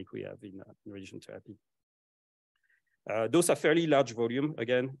modern technique we have in radiation therapy. Those are fairly large volume.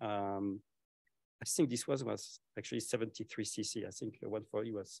 Again, I think this was actually 73 cc. I think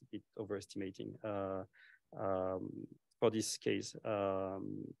 140 was a bit overestimating for this case.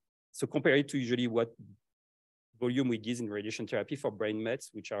 So compared to usually what volume we give in radiation therapy for brain mets,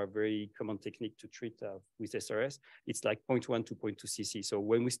 which are a very common technique to treat with SRS, it's like 0.1 to 0.2 cc. So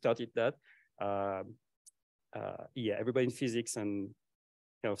when we started that, yeah, everybody in physics and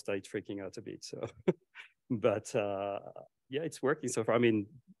kind of started freaking out a bit. So, but yeah, it's working so far. I mean,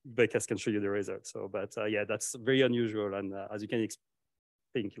 Vikas can show you the results. So, but yeah, that's very unusual. And as you can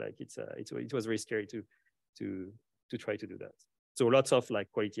think, like it was very scary to try to do that. So lots of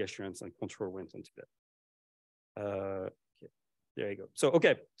like quality assurance and control went into that. Okay, there you go. So,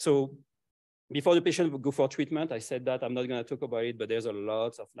 okay, so before the patient would go for treatment, I said that I'm not going to talk about it, but there's a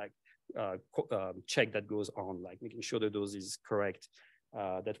lot of like check that goes on, like making sure the dose is correct,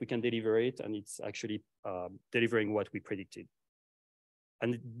 that we can deliver it, and it's actually delivering what we predicted.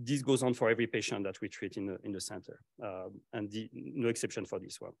 And this goes on for every patient that we treat in the center, and no exception for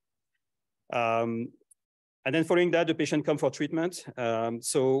this one. And then following that, the patient come for treatment.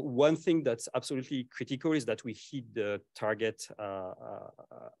 So one thing that's absolutely critical is that we hit the target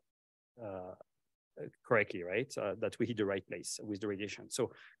correctly, right? That we hit the right place with the radiation.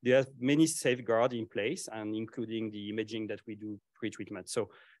 So there are many safeguards in place, and including the imaging that we do pre-treatment.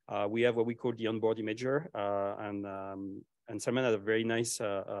 So we have what we call the onboard imager, and Salman had a very nice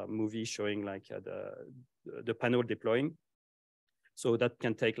movie showing like the panel deploying. So that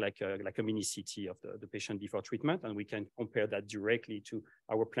can take like a mini CT of the patient before treatment, and we can compare that directly to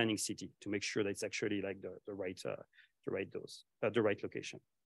our planning CT to make sure that it's actually like the right dose, the right location.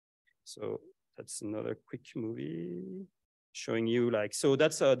 So that's another quick movie showing you like, so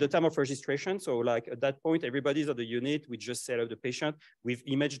that's the time of registration. So like at that point, everybody's at the unit. We just set up the patient. We've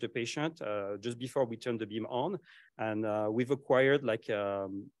imaged the patient just before we turn the beam on, and we've acquired like a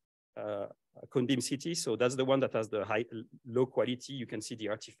cone beam CT. So that's the one that has the low quality. You can see the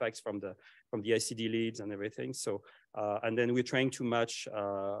artifacts from the ICD leads and everything. So and then we're trying to match.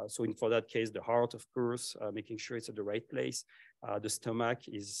 So for that case, the heart, of course, making sure it's at the right place. The stomach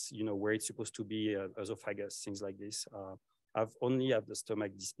is, where it's supposed to be, esophagus, things like this. I've only have the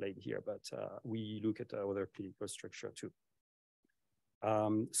stomach displayed here, but we look at other clinical structure too.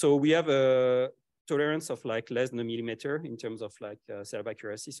 So we have a tolerance of like less than a millimeter in terms of like setup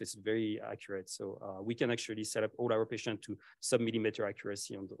accuracy. So it's very accurate. So we can actually set up all our patients to sub-millimeter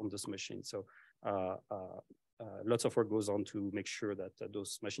accuracy on this machine. So lots of work goes on to make sure that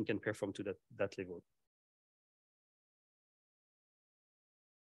those machines can perform to that level.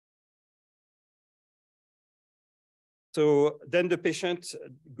 So then the patient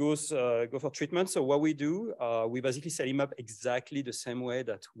go for treatment. So what we do, we basically set him up exactly the same way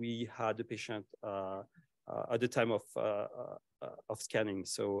that we had the patient at the time of scanning.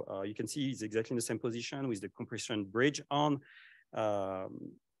 So you can see he's exactly in the same position with the compression bridge on,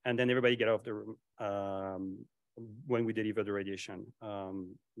 and then everybody get out of the room. when we deliver the radiation.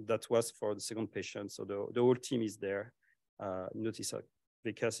 That was for the second patient. So the whole team is there. Notice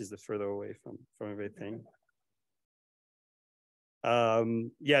Vikas is the further away from everything.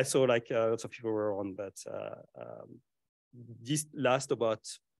 Yeah, so like lots of people were on, but this lasts about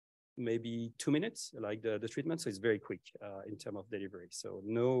maybe 2 minutes, like the treatment. So it's very quick in terms of delivery. So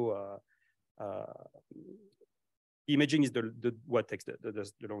no, imaging is what takes the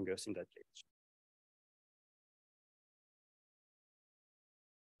longest in that case.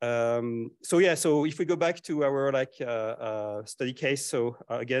 So yeah, so if we go back to our like study case, so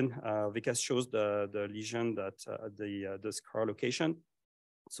again, Vikas shows the lesion that the scar location.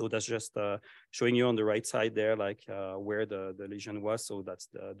 So that's just showing you on the right side there, like where the lesion was. So that's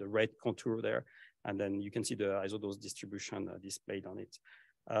the red contour there, and then you can see the isodose distribution displayed on it.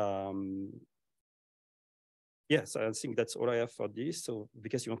 Yes, I think that's all I have for this. So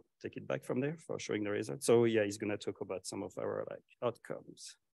because you want to take it back from there for showing the results. So yeah, he's gonna talk about some of our like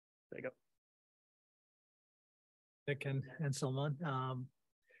outcomes. There you go. Nick and Salman.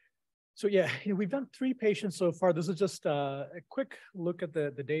 So yeah, we've done 3 patients so far. This is just a quick look at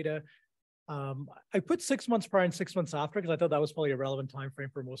the data. I put 6 months prior and 6 months after because I thought that was probably a relevant time frame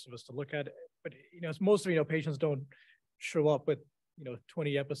for most of us to look at. But most of patients don't show up with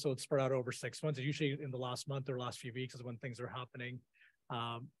 20 episodes spread out over 6 months. It's usually in the last month or last few weeks is when things are happening.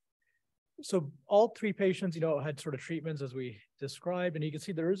 So all 3 patients, had sort of treatments as we described, and you can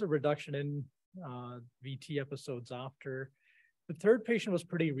see there is a reduction in VT episodes after. The 3rd patient was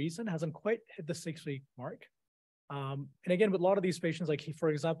pretty recent, hasn't quite hit the 6-week mark. And again, with a lot of these patients, like for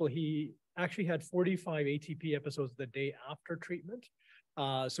example, he actually had 45 ATP episodes the day after treatment.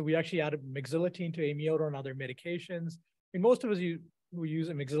 So we actually added mixilotine to amiodarone and other medications. I mean, most of us who use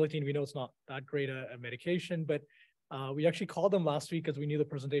mixilotine, we know it's not that great a medication, but we actually called him last week because we knew the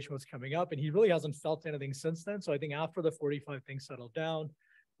presentation was coming up, and he really hasn't felt anything since then. So I think after the 45 things settled down,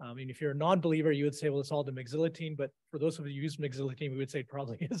 I mean, if you're a non-believer, you would say, well, it's all the mixilotine, but for those of you who use mixilotine, we would say it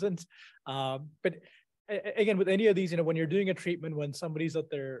probably isn't. But again, with any of these, when you're doing a treatment, when somebody's at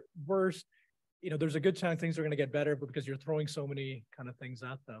their worst, there's a good chance things are going to get better because you're throwing so many kind of things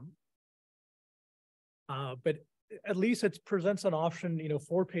at them. But at least it presents an option,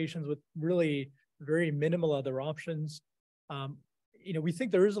 for patients with really very minimal other options. We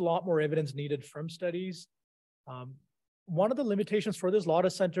think there is a lot more evidence needed from studies. One of the limitations for this, a lot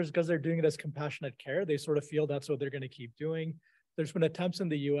of centers, because they're doing it as compassionate care, they sort of feel that's what they're going to keep doing. There's been attempts in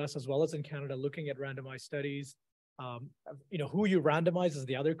the US as well as in Canada looking at randomized studies. Who you randomize is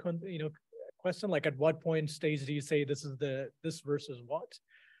the other question, like at what point stage do you say this is this versus what?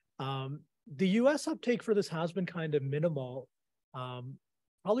 The US uptake for this has been kind of minimal.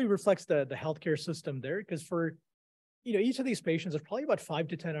 Probably reflects the healthcare system there, because for each of these patients, there's probably about 5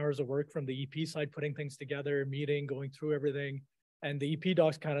 to 10 hours of work from the EP side, putting things together, meeting, going through everything. And the EP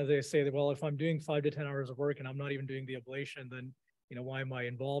docs they say that, well, if I'm doing 5 to 10 hours of work and I'm not even doing the ablation, then why am I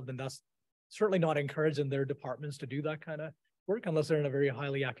involved? And that's certainly not encouraged in their departments to do that kind of work unless they're in a very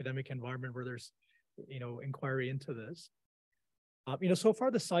highly academic environment where there's inquiry into this. So far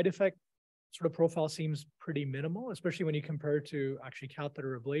the side effect sort of profile seems pretty minimal, especially when you compare it to actually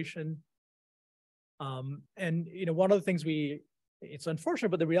catheter ablation. And one of the things it's unfortunate,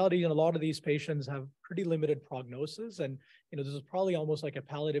 but the reality in a lot of these patients have pretty limited prognosis, and this is probably almost like a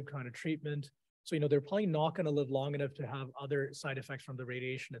palliative kind of treatment. So they're probably not going to live long enough to have other side effects from the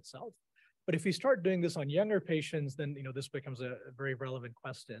radiation itself. But if you start doing this on younger patients, then this becomes a very relevant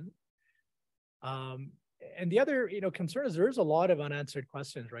question. And the other concern is there is a lot of unanswered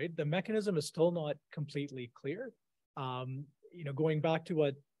questions, right? The mechanism is still not completely clear. Going back to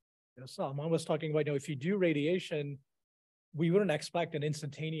what Salman was talking about, if you do radiation, we wouldn't expect an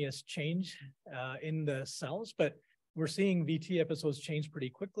instantaneous change in the cells, but we're seeing VT episodes change pretty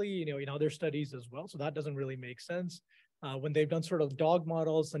quickly, in other studies as well. So that doesn't really make sense. When they've done sort of dog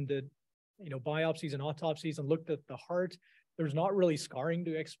models and did, biopsies and autopsies and looked at the heart, there's not really scarring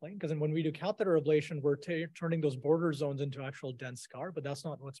to explain, because when we do catheter ablation, we're turning those border zones into actual dense scar, but that's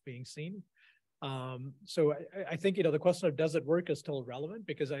not what's being seen. So I think, the question of does it work is still relevant,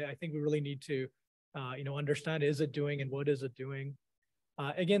 because I think we really need to, understand, is it doing and what is it doing?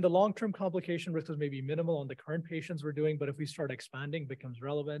 Again, the long-term complication risk is maybe minimal on the current patients we're doing, but if we start expanding, it becomes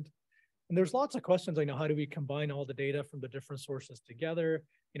relevant. And there's lots of questions, how do we combine all the data from the different sources together?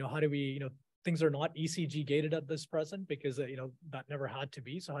 How do we, things are not ECG gated at this present, because, that never had to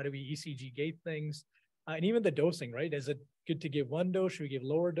be. So how do we ECG gate things? And even the dosing, right? Is it good to give one dose? Should we give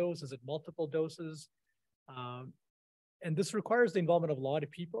lower dose? Is it multiple doses? And this requires the involvement of a lot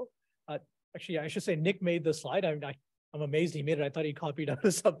of people. Actually, I should say Nick made the slide. I I'm amazed he made it. I thought he copied out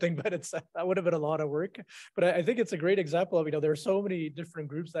of something, but that would have been a lot of work. But I think it's a great example of, there are so many different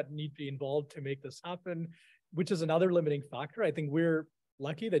groups that need to be involved to make this happen, which is another limiting factor. I think we're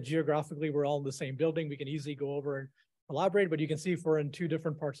lucky that geographically we're all in the same building. We can easily go over and collaborate, but you can see if we're in two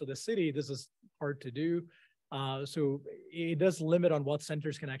different parts of the city, this is hard to do. So it does limit on what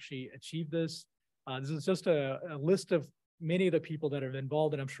centers can actually achieve this. This is just a list of many of the people that are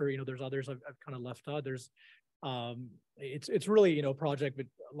involved, and I'm sure, there's others I've kind of left out. There's, it's really, a project with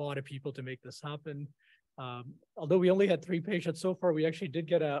a lot of people to make this happen. Although we only had 3 patients so far, we actually did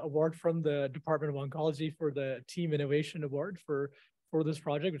get an award from the Department of Oncology for the Team Innovation Award for this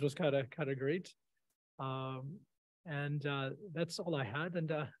project, which was kind of great. That's all I had,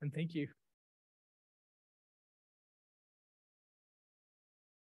 and thank you.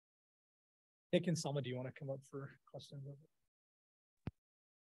 Nick and Salma, do you want to come up for questions?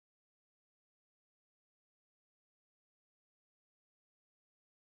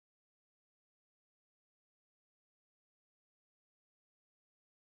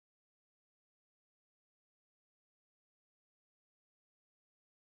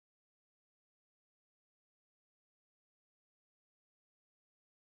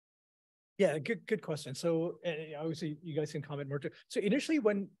 Yeah, good question. So obviously you guys can comment more too. So initially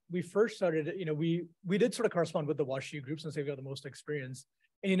when we first started, we did sort of correspond with the WashU group since they've got the most experience.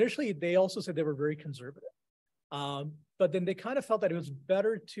 And initially they also said they were very conservative. But then they kind of felt that it was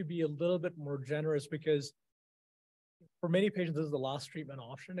better to be a little bit more generous because for many patients, this is the last treatment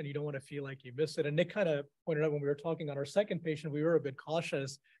option and you don't want to feel like you missed it. And Nick kind of pointed out when we were talking on our second patient, we were a bit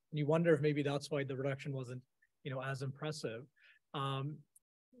cautious and you wonder if maybe that's why the reduction wasn't, as impressive.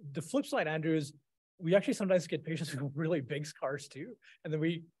 The flip side, Andrew, is we actually sometimes get patients with really big scars too. And then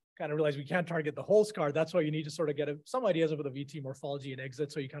we kind of realize we can't target the whole scar. That's why you need to sort of get some ideas of the VT morphology and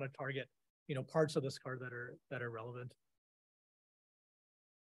exit. So you kind of target, parts of the scar that are relevant.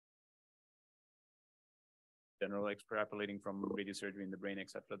 General extrapolating from radiosurgery in the brain,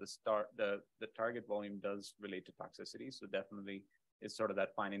 except for the target volume does relate to toxicity. So definitely it's sort of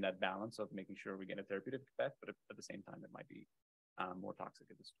that finding that balance of making sure we get a therapeutic effect, but at the same time, it might be more toxic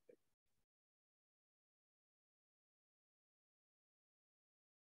at this stage.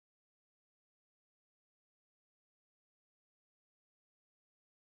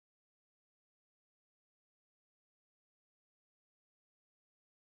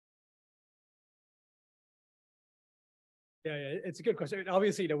 Yeah, it's a good question.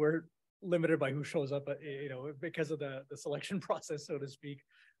 Obviously, we're limited by who shows up, because of the selection process, so to speak.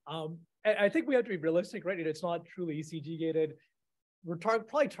 I think we have to be realistic, right? It's not truly ECG gated. We're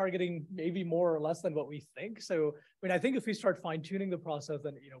probably targeting maybe more or less than what we think. So, I think if we start fine tuning the process,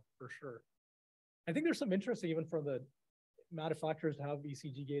 then, for sure. I think there's some interest even from the manufacturers to have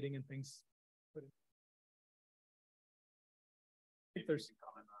ECG gating and things. If there's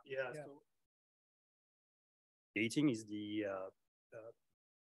comment on. Yeah. So gating is the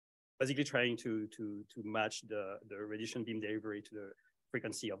basically trying to match the radiation beam delivery to the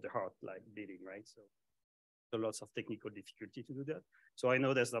frequency of the heart, like beating, right? So lots of technical difficulty to do that. So I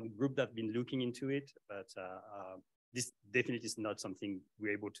know there's some group that's been looking into it, but this definitely is not something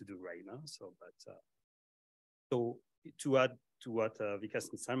we're able to do right now. So, so to add to what Vikas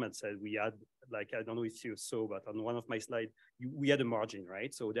and Salman said, we had, like, I don't know if you saw, but on one of my slides, we had a margin,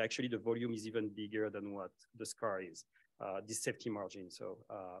 right? So actually the volume is even bigger than what the scar is, this safety margin. So,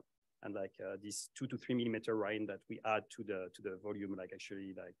 and like this 2 to 3 millimeter line that we add to the volume, like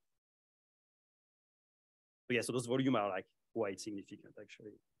actually like, but yeah, so those volume are like quite significant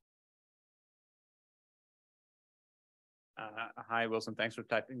actually. Hi, Wilson. Thanks for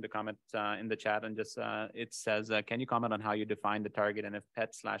typing the comment in the chat. And just it says, can you comment on how you define the target and if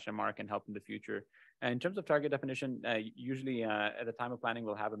PET/MR can help in the future? And in terms of target definition, usually at the time of planning,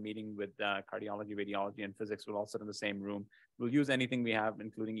 we'll have a meeting with cardiology, radiology, and physics. We'll all sit in the same room. We'll use anything we have,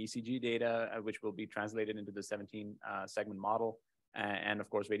 including ECG data, which will be translated into the 17 segment model. And of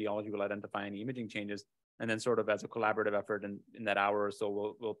course, radiology will identify any imaging changes. And then sort of as a collaborative effort in that hour or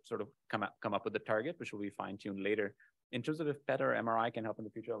so, we'll sort of come up with the target, which will be fine-tuned later. In terms of if PET or MRI can help in the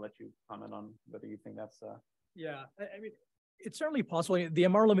future, I'll let you comment on whether you think that's... Yeah, I mean, it's certainly possible. The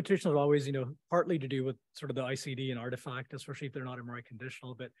MR limitations are always, partly to do with sort of the ICD and artifact, especially if they're not MRI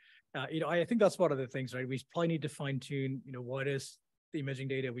conditional. But, I think that's one of the things, right? We probably need to fine tune, what is the imaging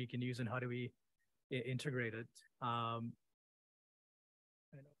data we can use and how do we integrate it.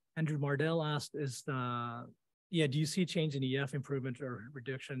 Andrew Mardell asked, do you see change in EF improvement or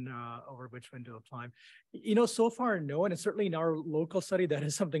reduction over which window of time? So far, no, and it's certainly in our local study, that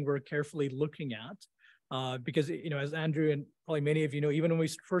is something we're carefully looking at. Because, as Andrew and probably many of you know, even when we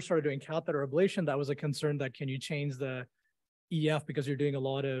first started doing catheter ablation, that was a concern that can you change the EF because you're doing a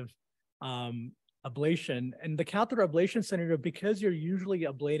lot of ablation. And the catheter ablation scenario, because you're usually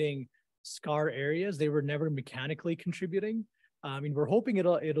ablating scar areas, they were never mechanically contributing. I mean, we're hoping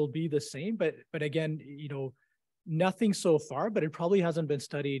it'll be the same, but again, nothing so far, but it probably hasn't been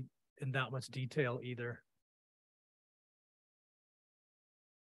studied in that much detail either.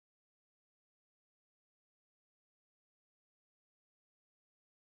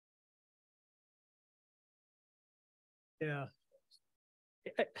 Yeah.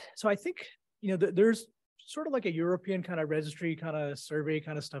 So I think, there's sort of like a European kind of registry kind of survey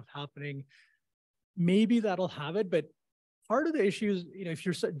kind of stuff happening. Maybe that'll have it, but part of the issue is, if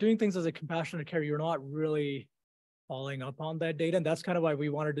you're doing things as a compassionate care, you're not really following up on that data. And that's kind of why we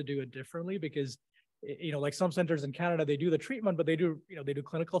wanted to do it differently, because, like some centers in Canada, they do the treatment, but they do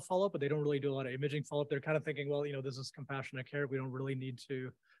clinical follow-up, but they don't really do a lot of imaging follow-up. They're kind of thinking, well, this is compassionate care. We don't really need to.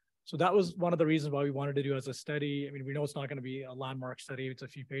 So that was one of the reasons why we wanted to do as a study. I mean, we know it's not going to be a landmark study. It's a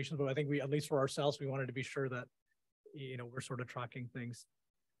few patients, but I think at least for ourselves, we wanted to be sure that, we're sort of tracking things.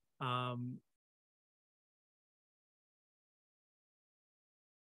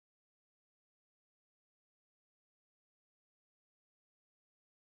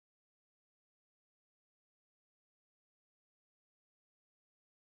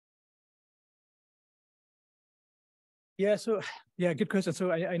 Yeah, good question.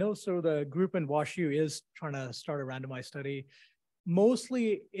 So I know, the group in WashU is trying to start a randomized study.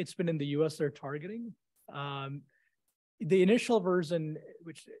 Mostly it's been in the US they're targeting. The initial version,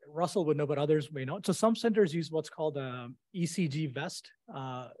 which Russell would know, but others may not. So some centers use what's called a ECG vest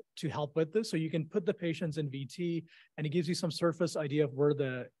to help with this. So you can put the patients in VT and it gives you some surface idea of where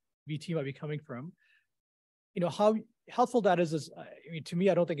the VT might be coming from. How helpful that is I mean, to me,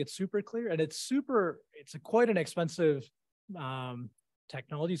 I don't think it's super clear, and it's quite an expensive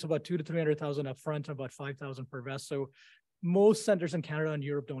technology. It's about $200,000 to $300,000 up front, about $5,000 per vest. So most centers in Canada and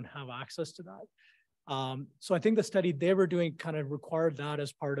Europe don't have access to that. So I think the study they were doing kind of required that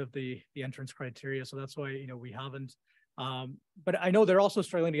as part of the entrance criteria. So that's why, we haven't. But I know they're also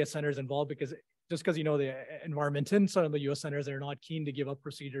struggling to get centers involved because the environment in some of the US centers, they're not keen to give up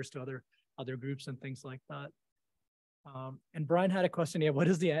procedures to other groups and things like that. And Brian had a question here. What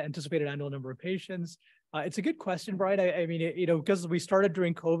is the anticipated annual number of patients? It's a good question, Brian. I mean, because we started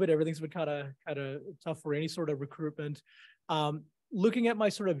during COVID, everything's been kind of tough for any sort of recruitment. Looking at my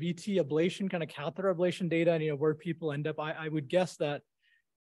sort of VT ablation, kind of catheter ablation data, and where people end up, I would guess that,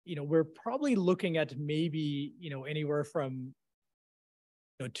 we're probably looking at maybe, anywhere from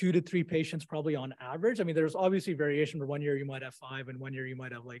 2 to 3 patients probably on average. I mean, there's obviously variation. For 1 year you might have 5, and 1 year you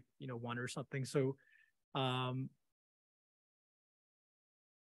might have 1 or something. So, the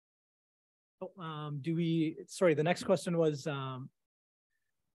next question was,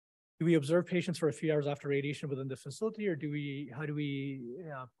 do we observe patients for a few hours after radiation within the facility, or how do we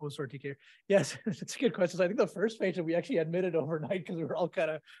post-RT care? Yes, it's a good question. So I think the first patient we actually admitted overnight because we were all kind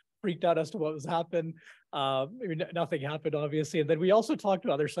of freaked out as to what was happening. I mean, nothing happened, obviously. And then we also talked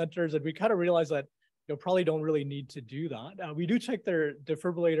to other centers, and we kind of realized that probably don't really need to do that. We do check their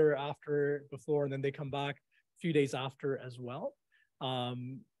defibrillator before, and then they come back a few days after as well.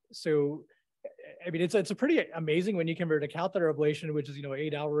 So, I mean, it's a pretty amazing when you convert a catheter ablation, which is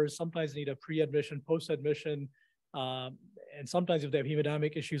 8 hours. Sometimes you need a pre-admission, post-admission, and sometimes if they have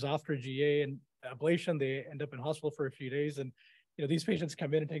hemodynamic issues after GA and ablation, they end up in hospital for a few days. And these patients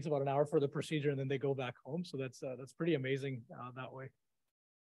come in, it takes about an hour for the procedure, and then they go back home. So that's pretty amazing that way.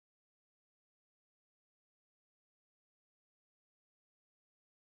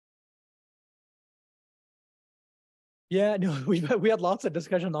 Yeah, no, we had lots of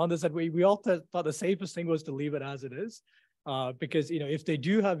discussion on this, and we all thought the safest thing was to leave it as it is, because if they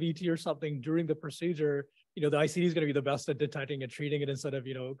do have VT or something during the procedure, the ICD is going to be the best at detecting and treating it instead of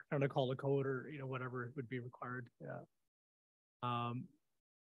trying to call a code or whatever would be required.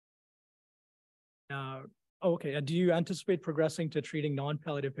 Yeah. Okay. Do you anticipate progressing to treating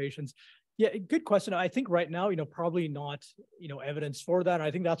non-palliative patients? Yeah, good question. I think right now, probably not, evidence for that. I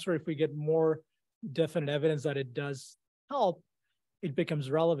think that's where if we get more definite evidence that it does help, it becomes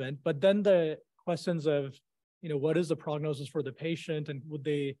relevant. But then the questions of, what is the prognosis for the patient, and would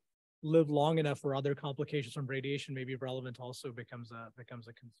they live long enough for other complications from radiation may be relevant also becomes a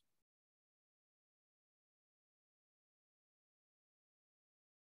concern.